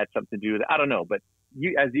that had something to do with it. I don't know. But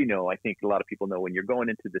as you know, I think a lot of people know, when you're going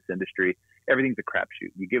into this industry, everything's a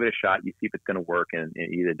crapshoot. You give it a shot, you see if it's going to work, and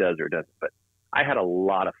it either does or doesn't. But I had a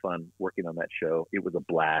lot of fun working on that show. It was a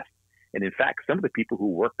blast. And in fact, some of the people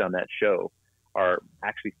who worked on that show are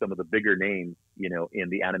actually some of the bigger names, in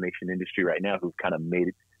the animation industry right now, who've kind of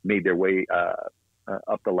made their way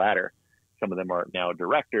up the ladder. Some of them are now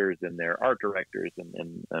directors, and they're art directors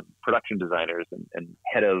and production designers and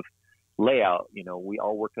head of layout. We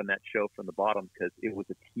all worked on that show from the bottom because it was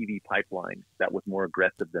a TV pipeline that was more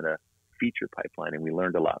aggressive than a feature pipeline, and we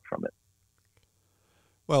learned a lot from it.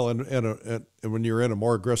 Well, and when you're in a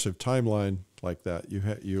more aggressive timeline like that, you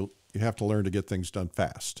have to learn to get things done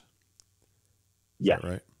fast. Yeah,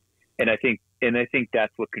 right. And I think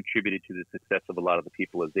that's what contributed to the success of a lot of the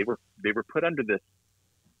people, is they were put under this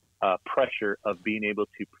pressure of being able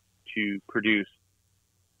to produce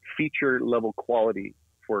feature level quality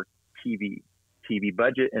for TV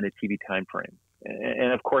budget and a TV time frame.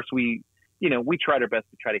 And of course we tried our best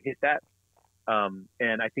to try to hit that.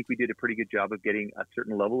 And I think we did a pretty good job of getting a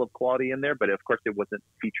certain level of quality in there, but of course it wasn't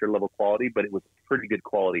feature level quality, but it was pretty good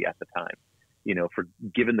quality at the time. For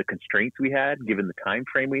given the constraints we had, given the time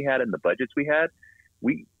frame we had and the budgets we had,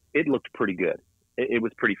 it looked pretty good. It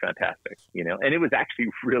was pretty fantastic, and it was actually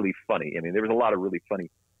really funny. I mean, there was a lot of really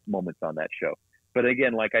funny moments on that show. But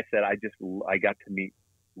again, like I said, I got to meet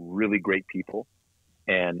really great people,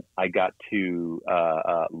 and I got to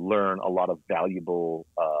learn a lot of valuable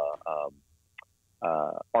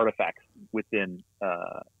artifacts within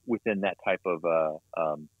that type of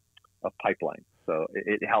pipeline. So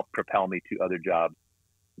it helped propel me to other jobs.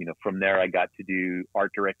 From there, I got to do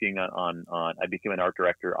art directing I became an art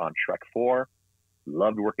director on Shrek 4.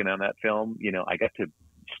 Loved working on that film. I got to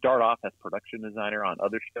start off as production designer on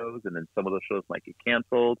other shows, and then some of those shows might get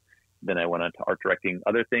canceled. Then I went on to art directing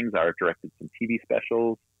other things. I art directed some TV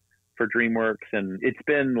specials for DreamWorks, and it's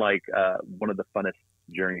been like one of the funnest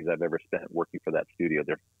journeys I've ever spent working for that studio.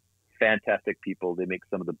 They're fantastic people. They make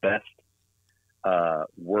some of the best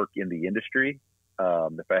work in the industry.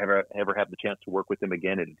 If I ever have the chance to work with them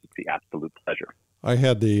again, it's the absolute pleasure. I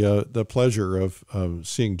had the pleasure of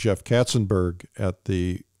seeing Jeff Katzenberg at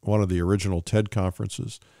one of the original TED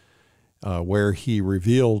conferences, where he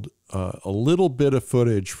revealed a little bit of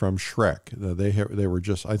footage from Shrek. They were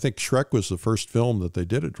just, I think Shrek was the first film that they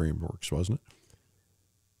did at DreamWorks, wasn't it?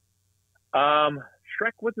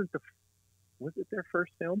 Shrek was it their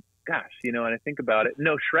first film? Gosh, and I think about it.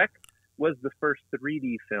 No, Shrek was the first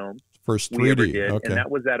 3D film. First 3D, we ever did, okay. And that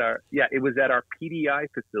was at our PDI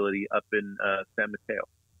facility up in San Mateo.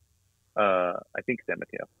 I think San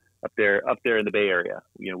Mateo, up there in the Bay Area.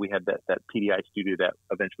 We had that PDI studio that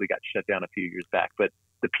eventually got shut down a few years back. But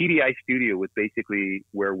the PDI studio was basically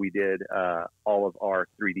where we did all of our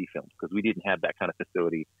 3D films, because we didn't have that kind of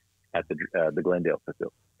facility at the Glendale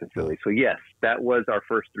facility. So yes, that was our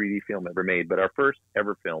first 3D film ever made. But our first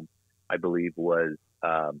ever film, I believe, was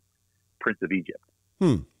Prince of Egypt.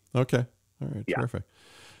 Okay. All right. Yeah. Terrific.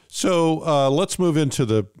 So let's move into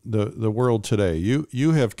the world today.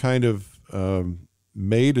 You have kind of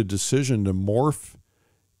made a decision to morph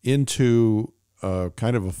into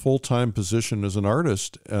kind of a full-time position as an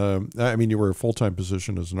artist. I mean, you were a full-time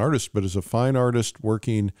position as an artist, but as a fine artist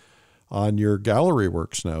working on your gallery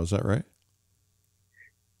works now. Is that right?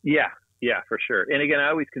 Yeah, for sure. And again, I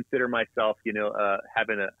always consider myself,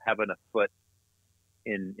 having a foot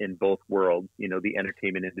in both worlds, the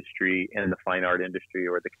entertainment industry and the fine art industry,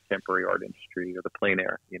 or the contemporary art industry, or the plein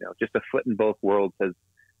air. Just a foot in both worlds has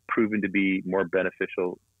proven to be more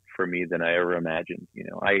beneficial for me than I ever imagined.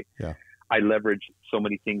 I leverage so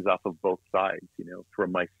many things off of both sides.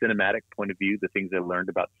 From my cinematic point of view, the things I learned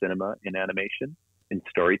about cinema and animation and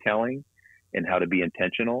storytelling, and how to be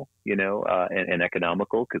intentional, and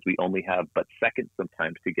economical, because we only have but seconds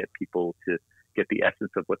sometimes to get people to get the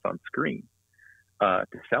essence of what's on screen. To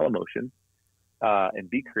sell emotion and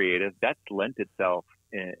be creative, that's lent itself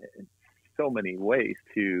in so many ways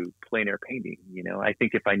to plein air painting. I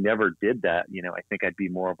think if I never did that, I think I'd be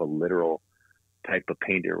more of a literal type of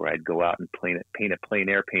painter, where I'd go out and paint a plein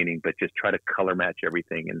air painting, but just try to color match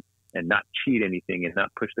everything and not cheat anything and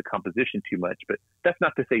not push the composition too much. But that's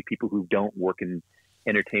not to say people who don't work in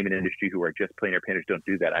entertainment industry, who are just plein air painters, don't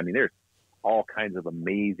do that. I mean, there's all kinds of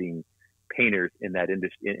amazing painters in that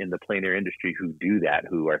industry, in the plein air industry, who do that,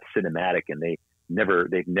 who are cinematic, and they've never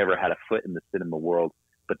had a foot in the cinema world,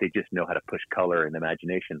 but they just know how to push color and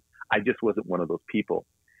imagination. I just wasn't one of those people.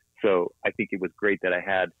 So I think it was great that I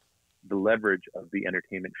had the leverage of the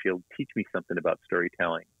entertainment field teach me something about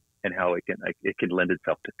storytelling, and how it can lend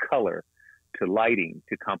itself to color, to lighting,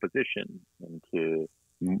 to composition, and to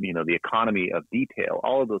the economy of detail,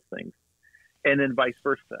 all of those things. And then vice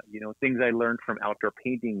versa, things I learned from outdoor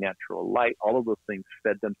painting, natural light, all of those things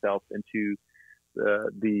fed themselves into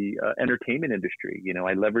the entertainment industry.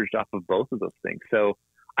 I leveraged off of both of those things. So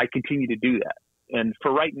I continue to do that. And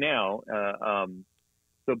for right now,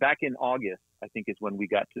 so back in August, I think, is when we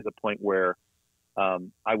got to the point where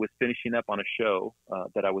I was finishing up on a show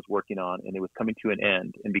that I was working on, and it was coming to an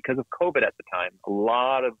end. And because of COVID at the time, a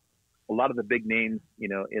lot of the big names,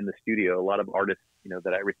 in the studio, a lot of artists,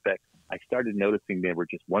 that I respect, I started noticing they were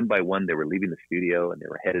just one by one, they were leaving the studio, and they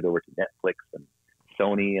were headed over to Netflix and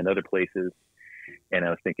Sony and other places. And I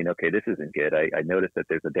was thinking, okay, this isn't good. I noticed that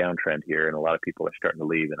there's a downtrend here, and a lot of people are starting to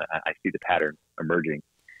leave, and I see the pattern emerging.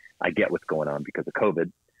 I get what's going on because of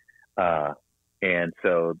COVID. And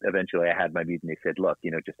so eventually I had my meeting. They said, look,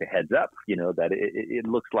 just a heads up, that it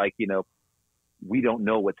looks like, we don't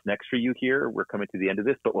know what's next for you here. We're coming to the end of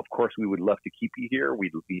this, but of course we would love to keep you here. We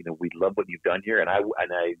love what you've done here. And I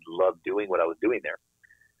love doing what I was doing there.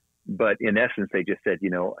 But in essence, they just said,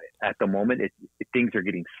 at the moment, things are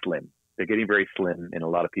getting slim. They're getting very slim. And a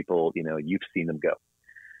lot of people, you've seen them go.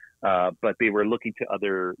 But they were looking to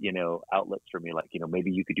other, outlets for me, like,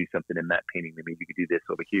 maybe you could do something in that painting. Maybe you could do this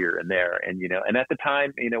over here and there. And, and at the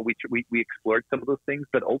time, we explored some of those things,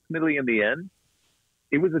 but ultimately in the end,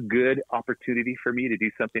 it was a good opportunity for me to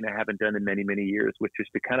do something I haven't done in many, many years, which is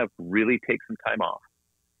to kind of really take some time off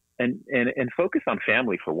and focus on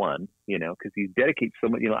family, for one, because you dedicate so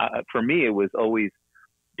much, for me, it was always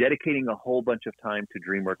dedicating a whole bunch of time to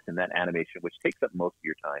DreamWorks and that animation, which takes up most of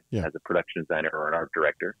your time as a production designer or an art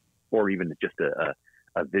director, or even just a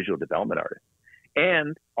visual development artist.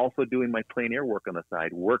 And also doing my plein air work on the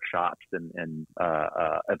side, workshops and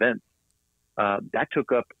events. that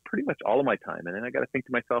took up pretty much all of my time. And then I got to think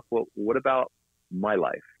to myself, well, what about my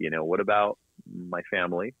life? What about my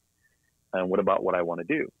family? And what about what I want to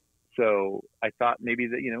do? So I thought maybe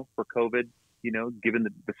that, for COVID, given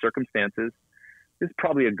the circumstances, this is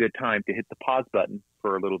probably a good time to hit the pause button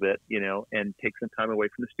for a little bit, and take some time away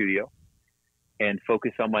from the studio and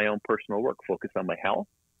focus on my own personal work, focus on my health,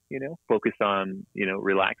 focus on,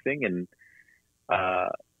 relaxing, and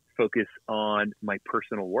focus on my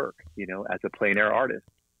personal work, as a plein air artist.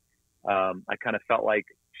 I kind of felt like,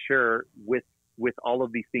 sure, with all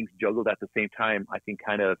of these things juggled at the same time, I can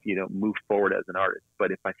kind of, move forward as an artist.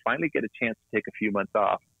 But if I finally get a chance to take a few months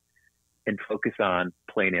off and focus on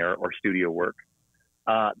plein air or studio work,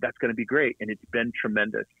 that's going to be great. And it's been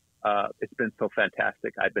tremendous. It's been so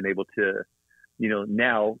fantastic. I've been able to,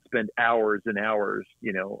 now spend hours and hours,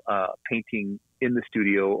 painting in the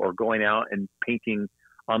studio or going out and painting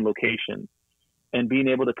on location, and being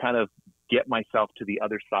able to kind of get myself to the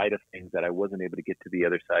other side of things that I wasn't able to get to the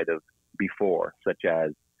other side of before, such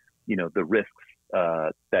as, the risks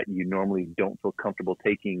that you normally don't feel comfortable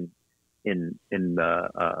taking in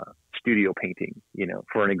studio painting.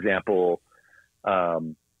 For an example,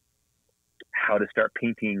 how to start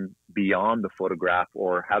painting beyond the photograph,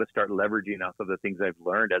 or how to start leveraging off of the things I've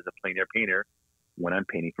learned as a plein air painter when I'm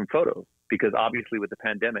painting from photos. Because obviously with the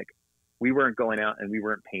pandemic, we weren't going out and we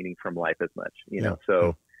weren't painting from life as much,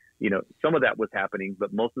 So, some of that was happening,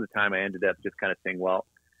 but most of the time I ended up just kind of saying, well,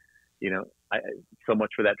 so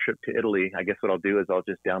much for that trip to Italy. I guess what I'll do is I'll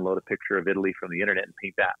just download a picture of Italy from the internet and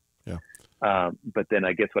paint that. Yeah. But then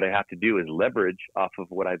I guess what I have to do is leverage off of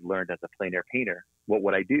what I've learned as a plein air painter. What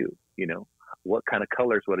would I do? What kind of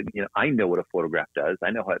colors would I know what a photograph does.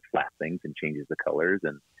 I know how it flaps things and changes the colors.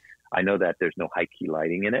 And I know that there's no high key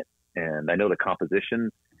lighting in it. And I know the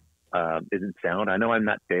composition isn't sound. I know I'm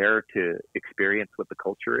not there to experience what the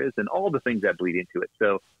culture is and all the things that bleed into it.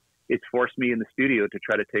 So it's forced me in the studio to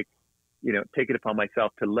try to take it upon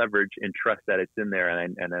myself to leverage and trust that it's in there.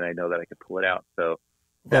 And then I know that I can pull it out. So,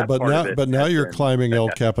 well, but now you're climbing El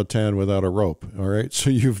Capitan without a rope. All right.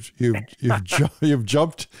 So you've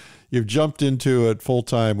jumped into it full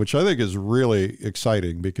time, which I think is really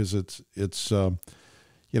exciting, because it's going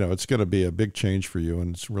to be a big change for you,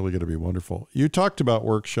 and it's really going to be wonderful. You talked about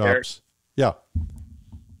workshops. Eric, yeah.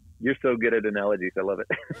 You're so good at analogies. I love it.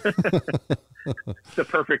 It's the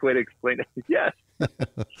perfect way to explain it. Yes.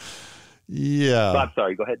 Yeah. I'm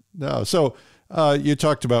sorry. Go ahead. No. So you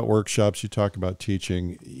talked about workshops. You talked about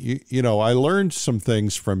teaching. I learned some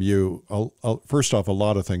things from you. First off, a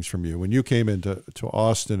lot of things from you. When you came into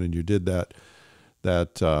Austin and you did that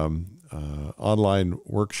online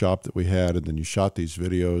workshop that we had, and then you shot these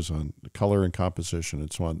videos on color and composition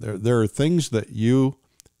and so on. There are things that you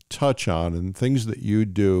touch on and things that you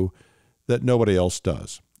do that nobody else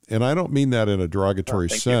does. And I don't mean that in a derogatory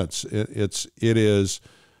sense. It is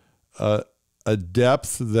a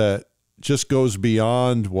depth that just goes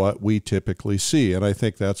beyond what we typically see. And I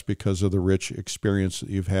think that's because of the rich experience that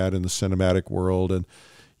you've had in the cinematic world. And,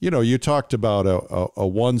 you talked about a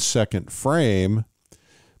 1 second frame,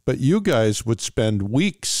 but you guys would spend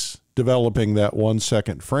weeks developing that 1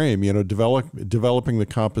 second frame, developing the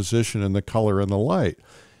composition and the color and the light.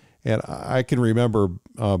 And I can remember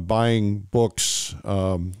buying books,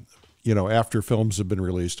 after films have been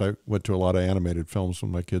released. I went to a lot of animated films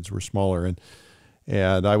when my kids were smaller,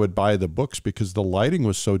 and I would buy the books because the lighting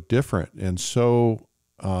was so different and so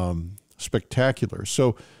spectacular.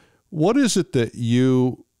 So what is it that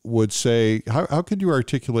you would say, how could you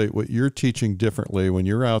articulate what you're teaching differently when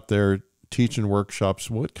you're out there teaching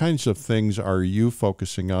workshops? What kinds of things are you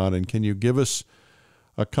focusing on? And can you give us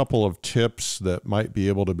a couple of tips that might be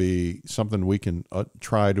able to be something we can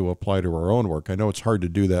try to apply to our own work? I know it's hard to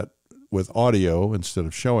do that with audio instead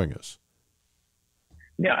of showing us.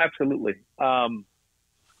 Yeah, absolutely. And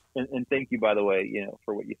thank you, by the way,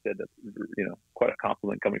 for what you said. That's, quite a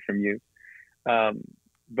compliment coming from you.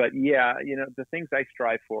 But yeah, the things I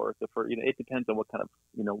strive for, it depends on what kind of,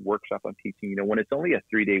 workshop I'm teaching. When it's only a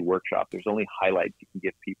 3-day workshop, there's only highlights you can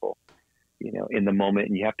give people, in the moment,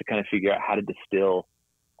 and you have to kind of figure out how to distill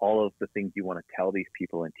all of the things you want to tell these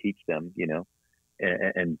people and teach them,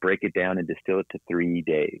 and break it down and distill it to 3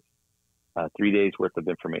 days, 3 days worth of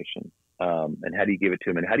information. And how do you give it to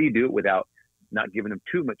them? And how do you do it without not giving them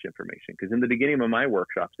too much information? Because in the beginning of my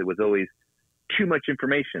workshops, it was always too much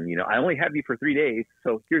information. I only have you for 3 days,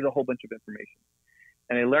 so here's a whole bunch of information.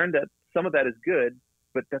 And I learned that some of that is good,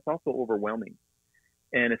 but that's also overwhelming.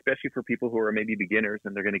 And especially for people who are maybe beginners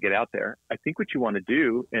and they're going to get out there, I think what you want to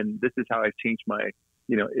do, and this is how I've changed my,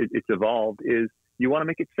 it's evolved, is you want to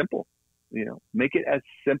make it simple. Make it as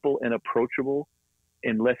simple and approachable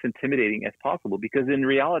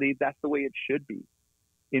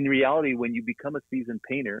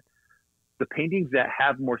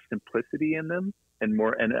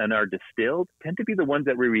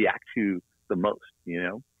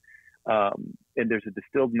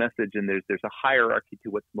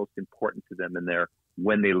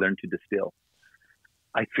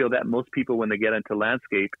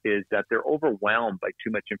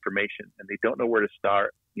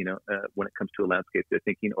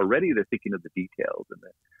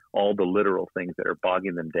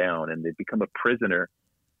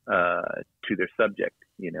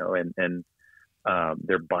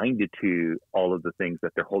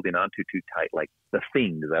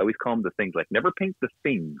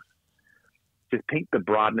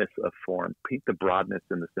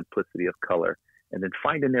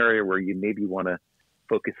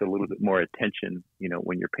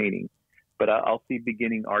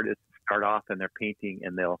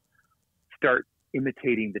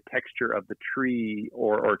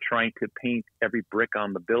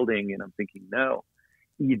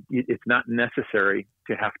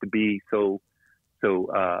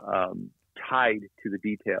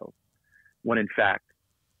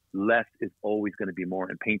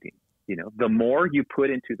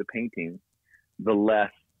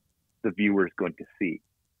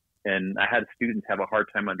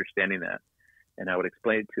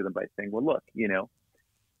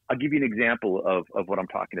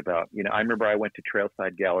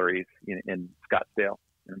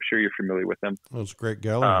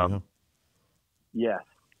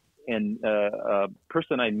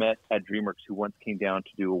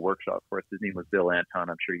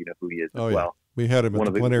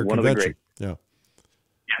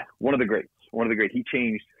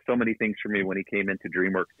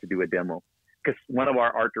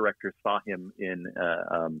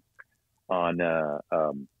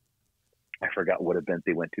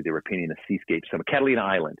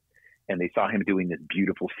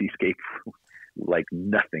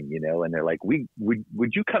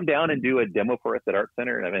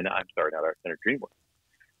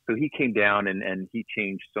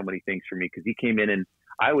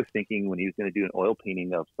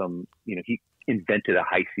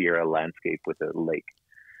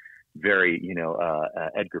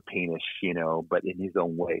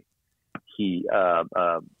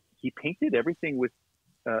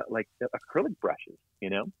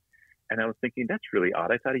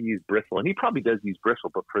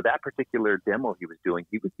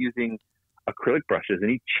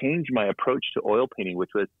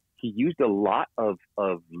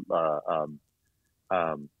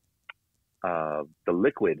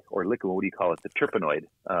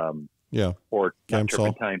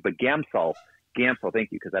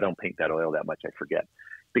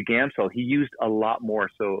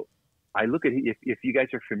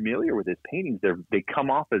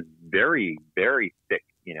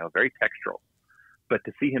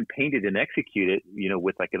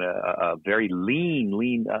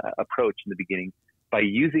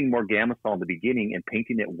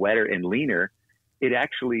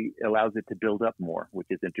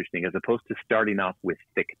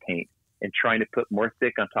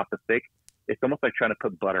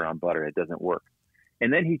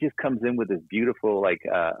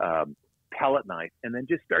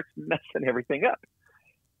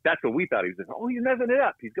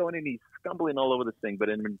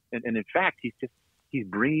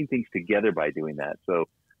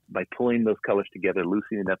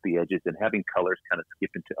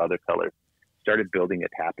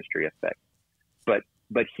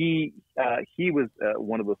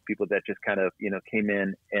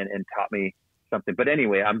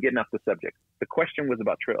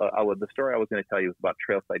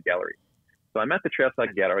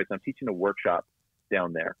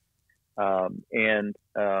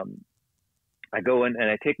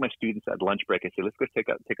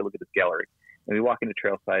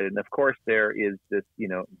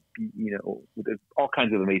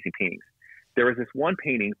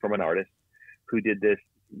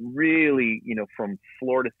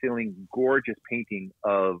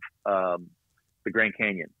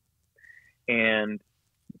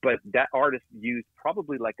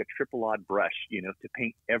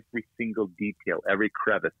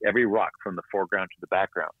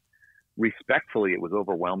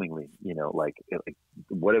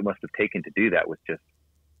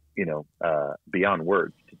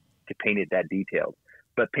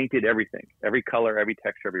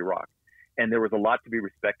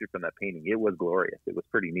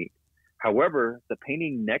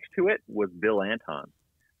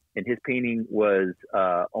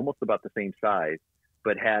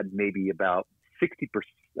but had maybe about 60%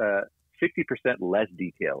 less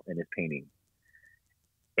detail in his painting.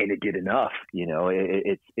 And it did enough,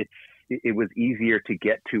 it was easier to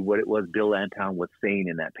get to what it was Bill Anton was saying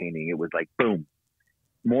in that painting. It was like, boom,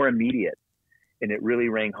 more immediate. And it really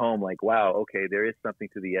rang home like, wow, okay, there is something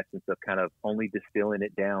to the essence of kind of only distilling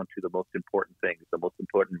it down to the most important things, the most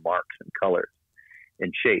important marks and colors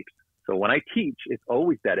and shapes. So when I teach, it's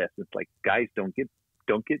always that essence. Like, guys, don't get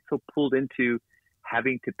so pulled into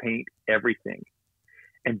having to paint everything.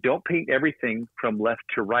 And don't paint everything from left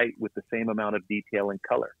to right with the same amount of detail and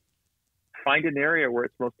color. Find an area where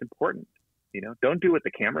it's most important. Don't do what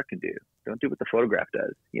the camera can do. Don't do what the photograph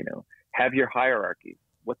does. Have your hierarchy.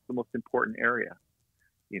 What's the most important area?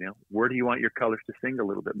 Where do you want your colors to sing a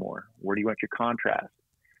little bit more? Where do you want your contrast?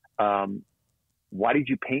 Why did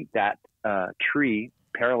you paint that tree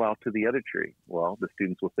parallel to the other tree? Well, the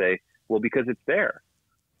students will say, well, because it's there.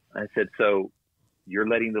 I said, so you're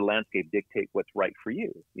letting the landscape dictate what's right for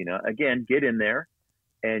you. Again, get in there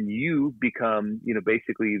and you become,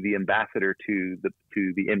 basically the ambassador to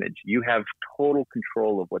the image. You have total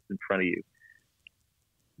control of what's in front of you.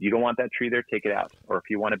 You don't want that tree there, take it out. Or if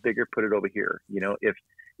you want it bigger, put it over here.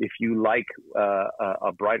 If you like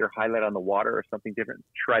a brighter highlight on the water or something different,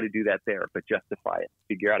 try to do that there, but justify it.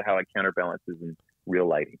 Figure out how it counterbalances in real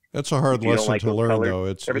lighting. That's a hard lesson to learn, colors, though.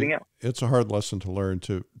 It's everything else. It's a hard lesson to learn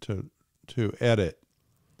to edit.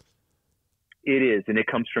 It is, and it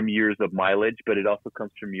comes from years of mileage, but it also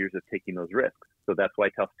comes from years of taking those risks. So that's why I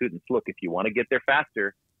tell students, look, if you want to get there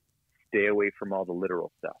faster, stay away from all the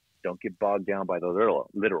literal stuff. Don't get bogged down by the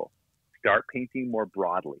literal. Start painting more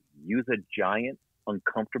broadly. Use a giant,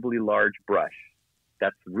 uncomfortably large brush.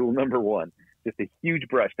 That's rule number one. Just a huge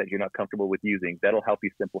brush that you're not comfortable with using. That'll help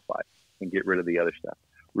you simplify and get rid of the other stuff.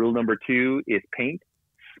 Rule number two is paint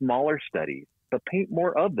smaller studies, but paint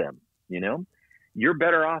more of them. You're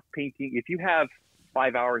better off painting. If you have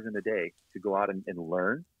 5 hours in a day to go out and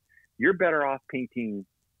learn, you're better off painting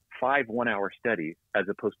 5 1-hour studies as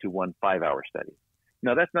opposed to 1 5-hour study.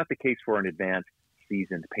 Now, that's not the case for an advanced,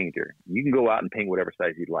 seasoned painter. You can go out and paint whatever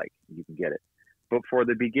size you'd like. You can get it. But for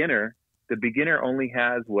the beginner only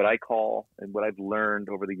has what I call, and what I've learned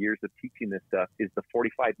over the years of teaching this stuff, is the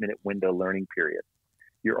 45-minute window learning period.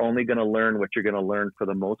 You're only going to learn what you're going to learn for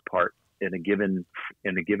the most part in a given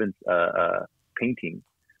painting.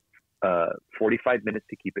 45 minutes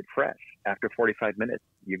to keep it fresh. After 45 minutes,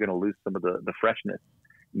 you're going to lose some of the freshness.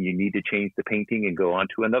 You need to change the painting and go on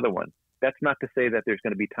to another one. That's not to say that there's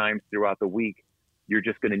going to be times throughout the week you're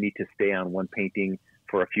just going to need to stay on one painting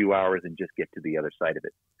for a few hours and just get to the other side of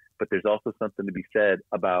it. But there's also something to be said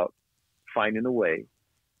about finding a way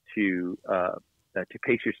to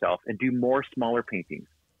pace yourself and do more smaller paintings.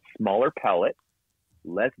 Smaller palette,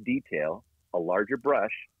 less detail, a larger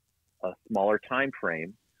brush, a smaller time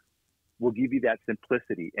frame will give you that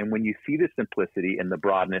simplicity. And when you see the simplicity and the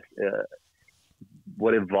broadness,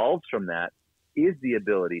 what evolves from that is the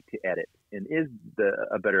ability to edit and is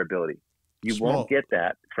a better ability. You won't get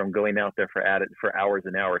that from going out there for hours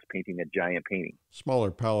and hours painting a giant painting. Smaller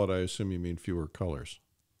palette, I assume you mean fewer colors.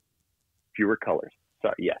 Fewer colors.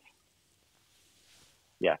 Sorry, yes.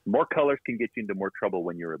 Yeah, more colors can get you into more trouble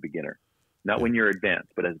when you're a beginner. Not when you're advanced,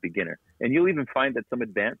 but as a beginner. And you'll even find that some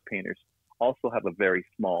advanced painters also have a very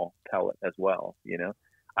small palette as well.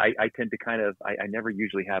 I tend to I never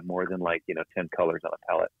usually have more than 10 colors on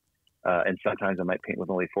a palette. And sometimes I might paint with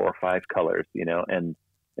only 4 or 5 colors, and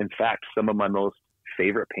in fact, some of my most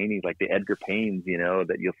favorite paintings, like the Edgar Paynes,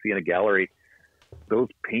 that you'll see in a gallery, those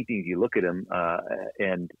paintings, you look at them,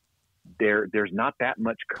 and there's not that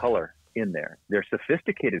much color in there. There's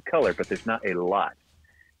sophisticated color, but there's not a lot.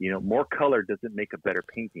 More color doesn't make a better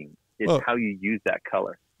painting. It's how you use that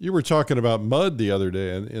color. You were talking about mud the other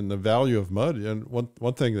day and the value of mud. And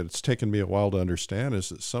one thing that's taken me a while to understand is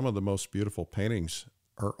that some of the most beautiful paintings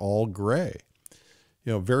are all gray.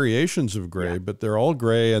 Variations of gray, but they're all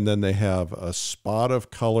gray, and then they have a spot of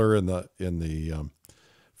color in the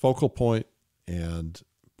focal point, and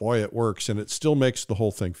boy, it works, and it still makes the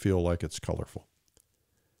whole thing feel like it's colorful.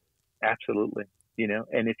 Absolutely.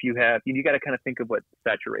 And if you got to kind of think of what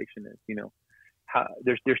saturation is.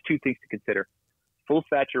 There's 2 things to consider. Full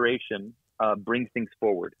saturation brings things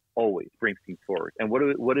forward, always brings things forward. And what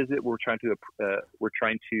is it we're trying to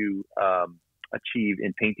achieve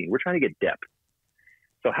in painting? We're trying to get depth.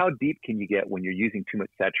 So how deep can you get when you're using too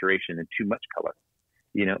much saturation and too much color?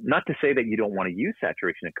 Not to say that you don't want to use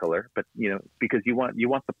saturation and color, but because you want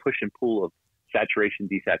the push and pull of saturation,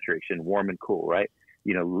 desaturation, warm and cool, right?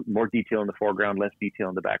 More detail in the foreground, less detail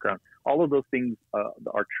in the background. All of those things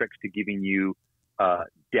are tricks to giving you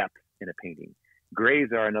depth in a painting. grays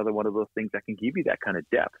are another one of those things that can give you that kind of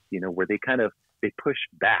depth, where they push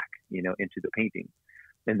back, into the painting.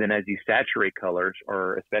 And then as you saturate colors,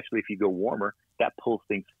 or especially if you go warmer, that pulls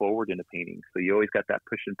things forward in the painting. So you always got that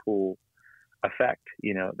push and pull effect,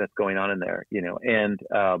 that's going on in there, and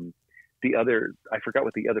I forgot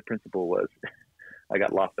what the other principle was. I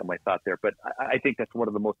got lost on my thought there, but I think that's one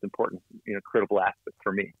of the most important, critical aspects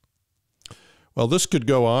for me. Well, this could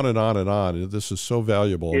go on and on and on. This is so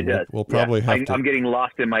valuable. It does. We'll probably have to. I'm getting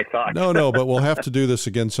lost in my thoughts. No, but we'll have to do this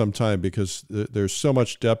again sometime because there's so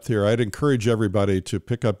much depth here. I'd encourage everybody to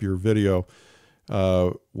pick up your video,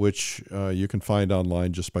 which you can find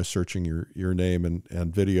online just by searching your name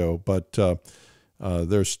and video. But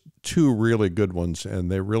there's two really good ones, and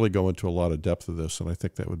they really go into a lot of depth of this, and I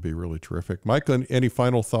think that would be really terrific. Michael, any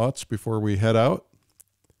final thoughts before we head out?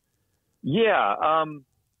 Yeah.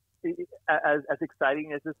 As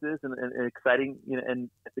exciting as this is, and exciting, and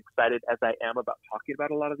as excited as I am about talking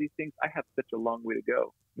about a lot of these things, I have such a long way to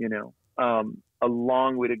go, a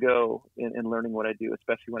long way to go in learning what I do,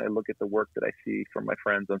 especially when I look at the work that I see from my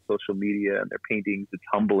friends on social media and their paintings. It's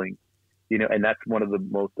humbling, and that's one of the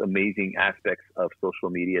most amazing aspects of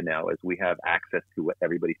social media now, is we have access to what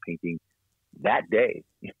everybody's painting that day,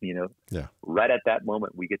 right at that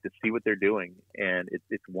moment. We get to see what they're doing, and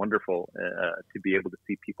it's wonderful to be able to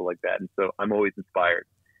see people like that. And so I'm always inspired,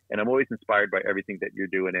 and I'm always inspired by everything that you're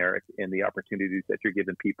doing, Eric, and the opportunities that you're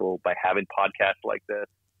giving people by having podcasts like this,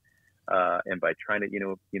 and by trying to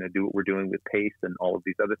do what we're doing with Pace and all of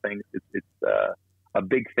these other things. It's a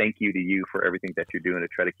big thank you to you for everything that you're doing to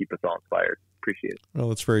try to keep us all inspired. Appreciate it. Well,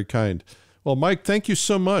 that's very kind. Well, Mike, thank you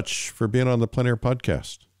so much for being on the Plein Air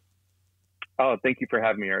Podcast. Oh, thank you for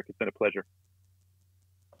having me, Eric. It's been a pleasure.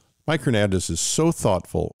 Mike Hernandez is so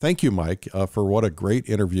thoughtful. Thank you, Mike, for what a great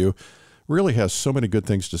interview. Really has so many good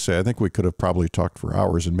things to say. I think we could have probably talked for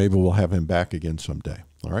hours, and maybe we'll have him back again someday.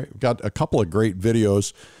 All right. We've got a couple of great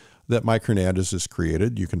videos that Mike Hernandez has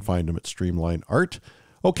created. You can find them at Streamline Art.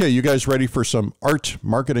 Okay, you guys ready for some art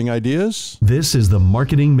marketing ideas? This is the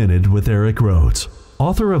Marketing Minute with Eric Rhoads,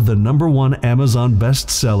 author of the #1 Amazon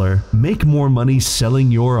bestseller, Make More Money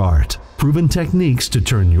Selling Your Art. Proven techniques to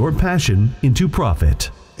turn your passion into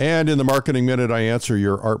profit. And in the Marketing Minute, I answer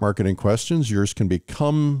your art marketing questions. Yours can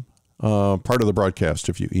become part of the broadcast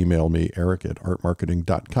if you email me,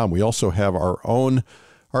 eric@artmarketing.com. We also have our own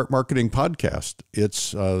art marketing podcast.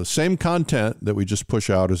 It's the same content that we just push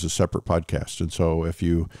out as a separate podcast. And so if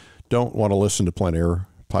you don't want to listen to Plein Air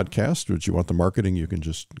Podcast, but you want the marketing, you can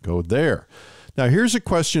just go there. Now, here's a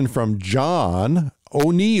question from John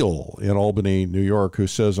O'Neill in Albany, New York, who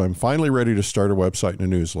says, I'm finally ready to start a website and a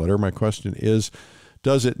newsletter. My question is,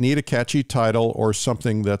 does it need a catchy title or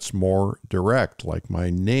something that's more direct, like my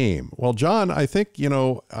name? Well, John, I think,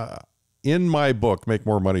 in my book, Make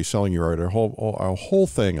More Money Selling Your Art, a whole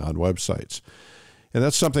thing on websites. And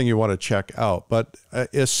that's something you want to check out. But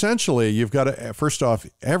essentially, you've got to, first off,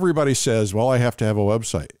 everybody says, well, I have to have a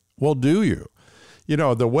website. Well, do you?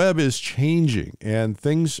 The web is changing and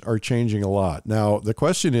things are changing a lot. Now, the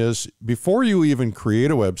question is, before you even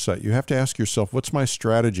create a website, you have to ask yourself, what's my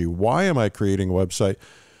strategy? Why am I creating a website?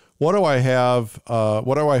 What do I have?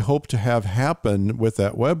 What do I hope to have happen with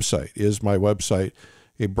that website? Is my website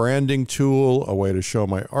a branding tool, a way to show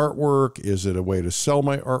my artwork? Is it a way to sell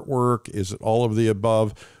my artwork? Is it all of the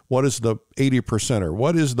above? What is the 80%er?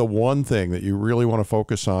 What is the one thing that you really want to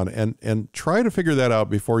focus on? And try to figure that out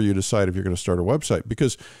before you decide if you're going to start a website.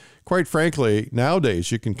 Because quite frankly,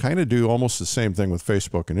 nowadays you can kind of do almost the same thing with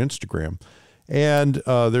Facebook and Instagram. And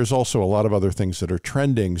there's also a lot of other things that are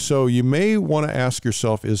trending. So you may want to ask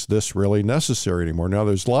yourself, is this really necessary anymore? Now,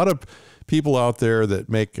 there's a lot of people out there that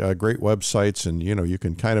make great websites, and you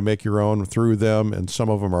can kind of make your own through them, and some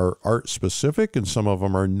of them are art specific and some of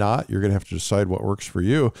them are not. You're going to have to decide what works for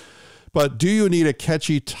you. But do you need a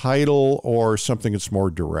catchy title or something that's more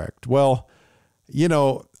direct? Well,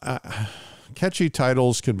 catchy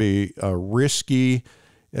titles can be risky.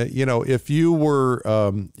 If you were,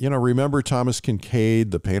 remember Thomas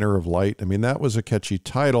Kincaid, the painter of light? I mean, that was a catchy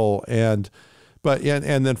title, and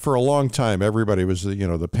then for a long time, everybody was,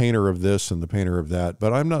 the painter of this and the painter of that.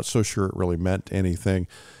 But I'm not so sure it really meant anything.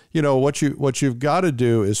 What you've got to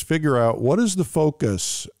do is figure out, what is the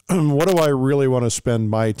focus? What do I really want to spend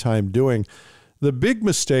my time doing? The big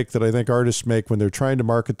mistake that I think artists make when they're trying to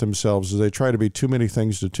market themselves is they try to be too many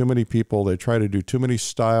things to too many people. They try to do too many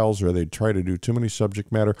styles, or they try to do too many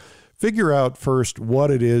subject matter. Figure out first what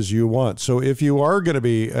it is you want. So if you are going to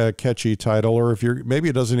be a catchy title, or if maybe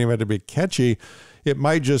it doesn't even have to be catchy, it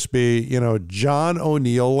might just be, John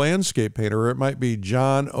O'Neill landscape painter, or it might be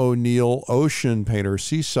John O'Neill ocean painter,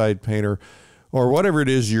 seaside painter, or whatever it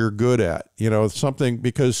is you're good at, something,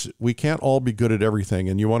 because we can't all be good at everything,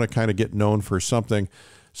 and you want to kind of get known for something.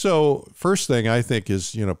 So first thing I think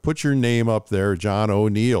is, put your name up there, John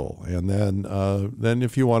O'Neill. And then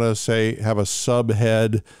if you want to have a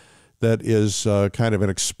subhead that is kind of an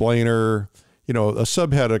explainer, a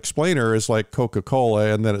subhead explainer is like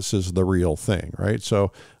Coca-Cola, and then it says the real thing, right?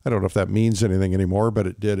 So I don't know if that means anything anymore, but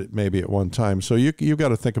it did maybe at one time. So you've got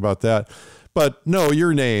to think about that. But no,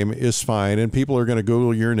 your name is fine, and people are going to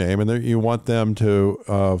Google your name, and you want them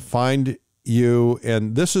to find you,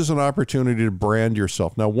 and this is an opportunity to brand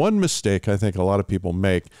yourself. Now, one mistake I think a lot of people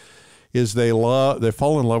make is they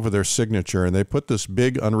fall in love with their signature, and they put this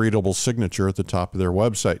big unreadable signature at the top of their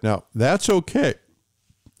website. Now, that's okay.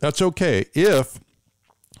 That's okay if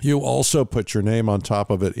you also put your name on top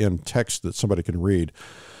of it in text that somebody can read.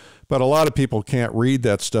 But a lot of people can't read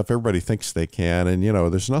that stuff. Everybody thinks they can. And,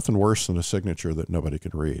 there's nothing worse than a signature that nobody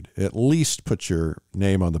can read. At least put your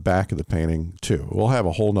name on the back of the painting, too. We'll have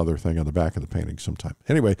a whole nother thing on the back of the painting sometime.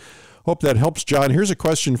 Anyway, hope that helps, John. Here's a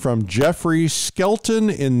question from Jeffrey Skelton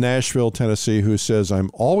in Nashville, Tennessee, who says, I'm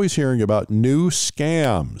always hearing about new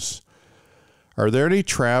scams. Are there any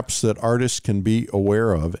traps that artists can be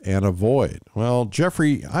aware of and avoid? Well,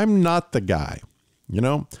 Jeffrey, I'm not the guy.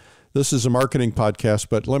 This is a marketing podcast,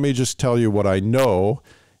 but let me just tell you what I know,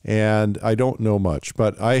 and I don't know much,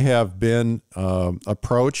 but I have been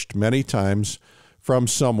approached many times from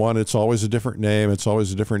someone. It's always a different name. It's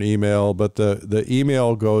always a different email, but the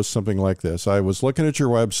email goes something like this. I was looking at your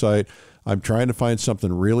website. I'm trying to find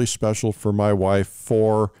something really special for my wife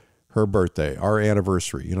for her birthday, our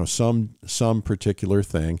anniversary, some particular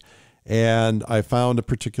thing. And I found a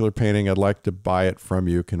particular painting. I'd like to buy it from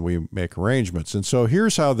you. Can we make arrangements? And so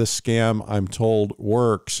here's how the scam, I'm told,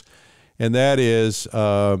 works. And that is,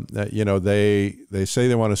 they say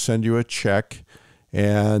they want to send you a check,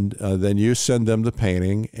 and then you send them the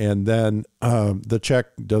painting, and then the check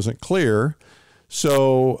doesn't clear.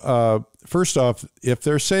 So first off, if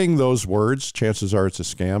they're saying those words, chances are it's a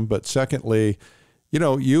scam. But secondly,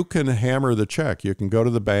 you can hammer the check. You can go to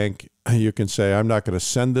the bank. You can say, I'm not going to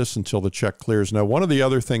send this until the check clears. Now, one of the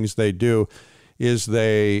other things they do is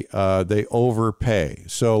they overpay.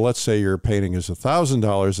 So let's say your painting is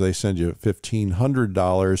 $1,000. They send you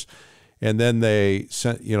 $1,500, and then they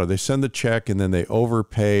send the check, and then they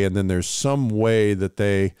overpay, and then there's some way that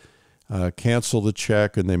they cancel the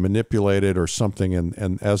check and they manipulate it or something,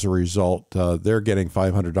 and as a result, they're getting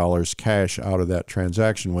 $500 cash out of that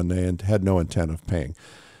transaction when they had no intent of paying.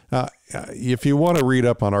 If you want to read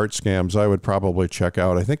up on art scams, I would probably check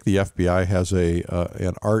out, I think the FBI has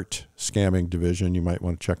an art scamming division. You might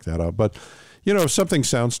want to check that out. But, if something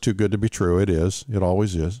sounds too good to be true, it is. It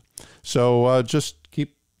always is. So just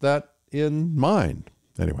keep that in mind.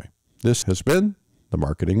 Anyway, this has been the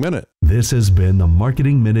Marketing Minute. This has been the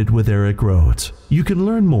Marketing Minute with Eric Rhoads. You can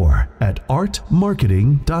learn more at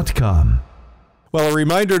artmarketing.com. Well, a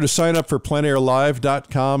reminder to sign up for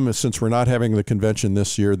PleinAirLive.com. Since we're not having the convention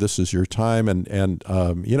this year, this is your time. And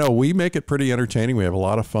we make it pretty entertaining. We have a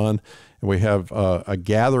lot of fun. And we have a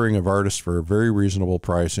gathering of artists for a very reasonable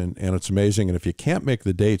price. And it's amazing. And if you can't make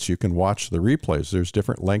the dates, you can watch the replays. There's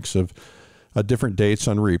different lengths of different dates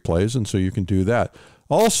on replays. And so you can do that.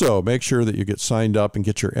 Also, make sure that you get signed up and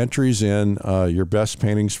get your entries in, your best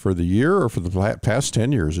paintings for the year or for the past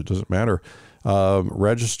 10 years. It doesn't matter.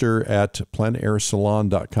 Register at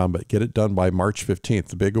pleinairsalon.com, but get it done by March 15th.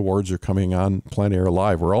 The big awards are coming on Plein Air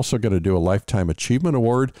Live. We're also going to do a Lifetime Achievement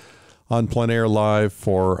Award on Plein Air Live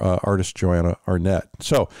for artist Joanna Arnett.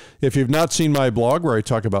 So if you've not seen my blog where I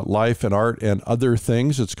talk about life and art and other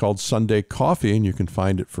things, it's called Sunday Coffee, and you can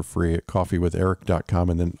find it for free at coffeewitheric.com,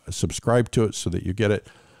 and then subscribe to it so that you get it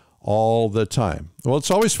all the time. Well,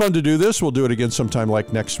 it's always fun to do this. We'll do it again sometime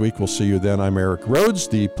like next week. We'll see you then. I'm Eric Rhoads,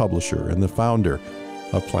 the publisher and the founder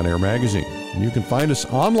of Plein Air Magazine. And you can find us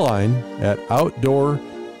online at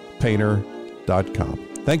outdoorpainter.com.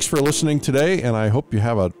 Thanks for listening today, and I hope you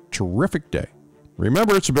have a terrific day.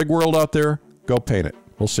 Remember, it's a big world out there. Go paint it.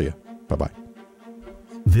 We'll see you. Bye-bye.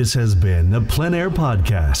 This has been the Plein Air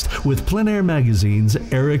Podcast with Plein Air Magazine's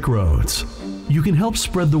Eric Rhoads. You can help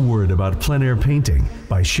spread the word about plein air painting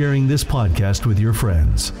by sharing this podcast with your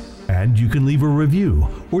friends. And you can leave a review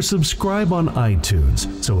or subscribe on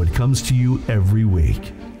iTunes so it comes to you every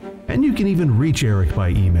week. And you can even reach Eric by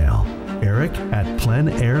email,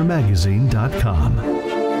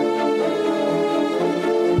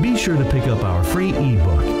 eric@pleinairmagazine.com. Be sure to pick up our free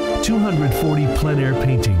ebook, 240 plein air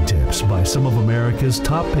painting tips by some of America's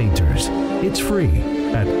top painters. It's free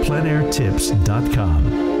at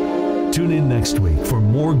pleinairtips.com. Tune in next week for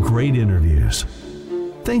more great interviews.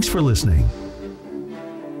 Thanks for listening.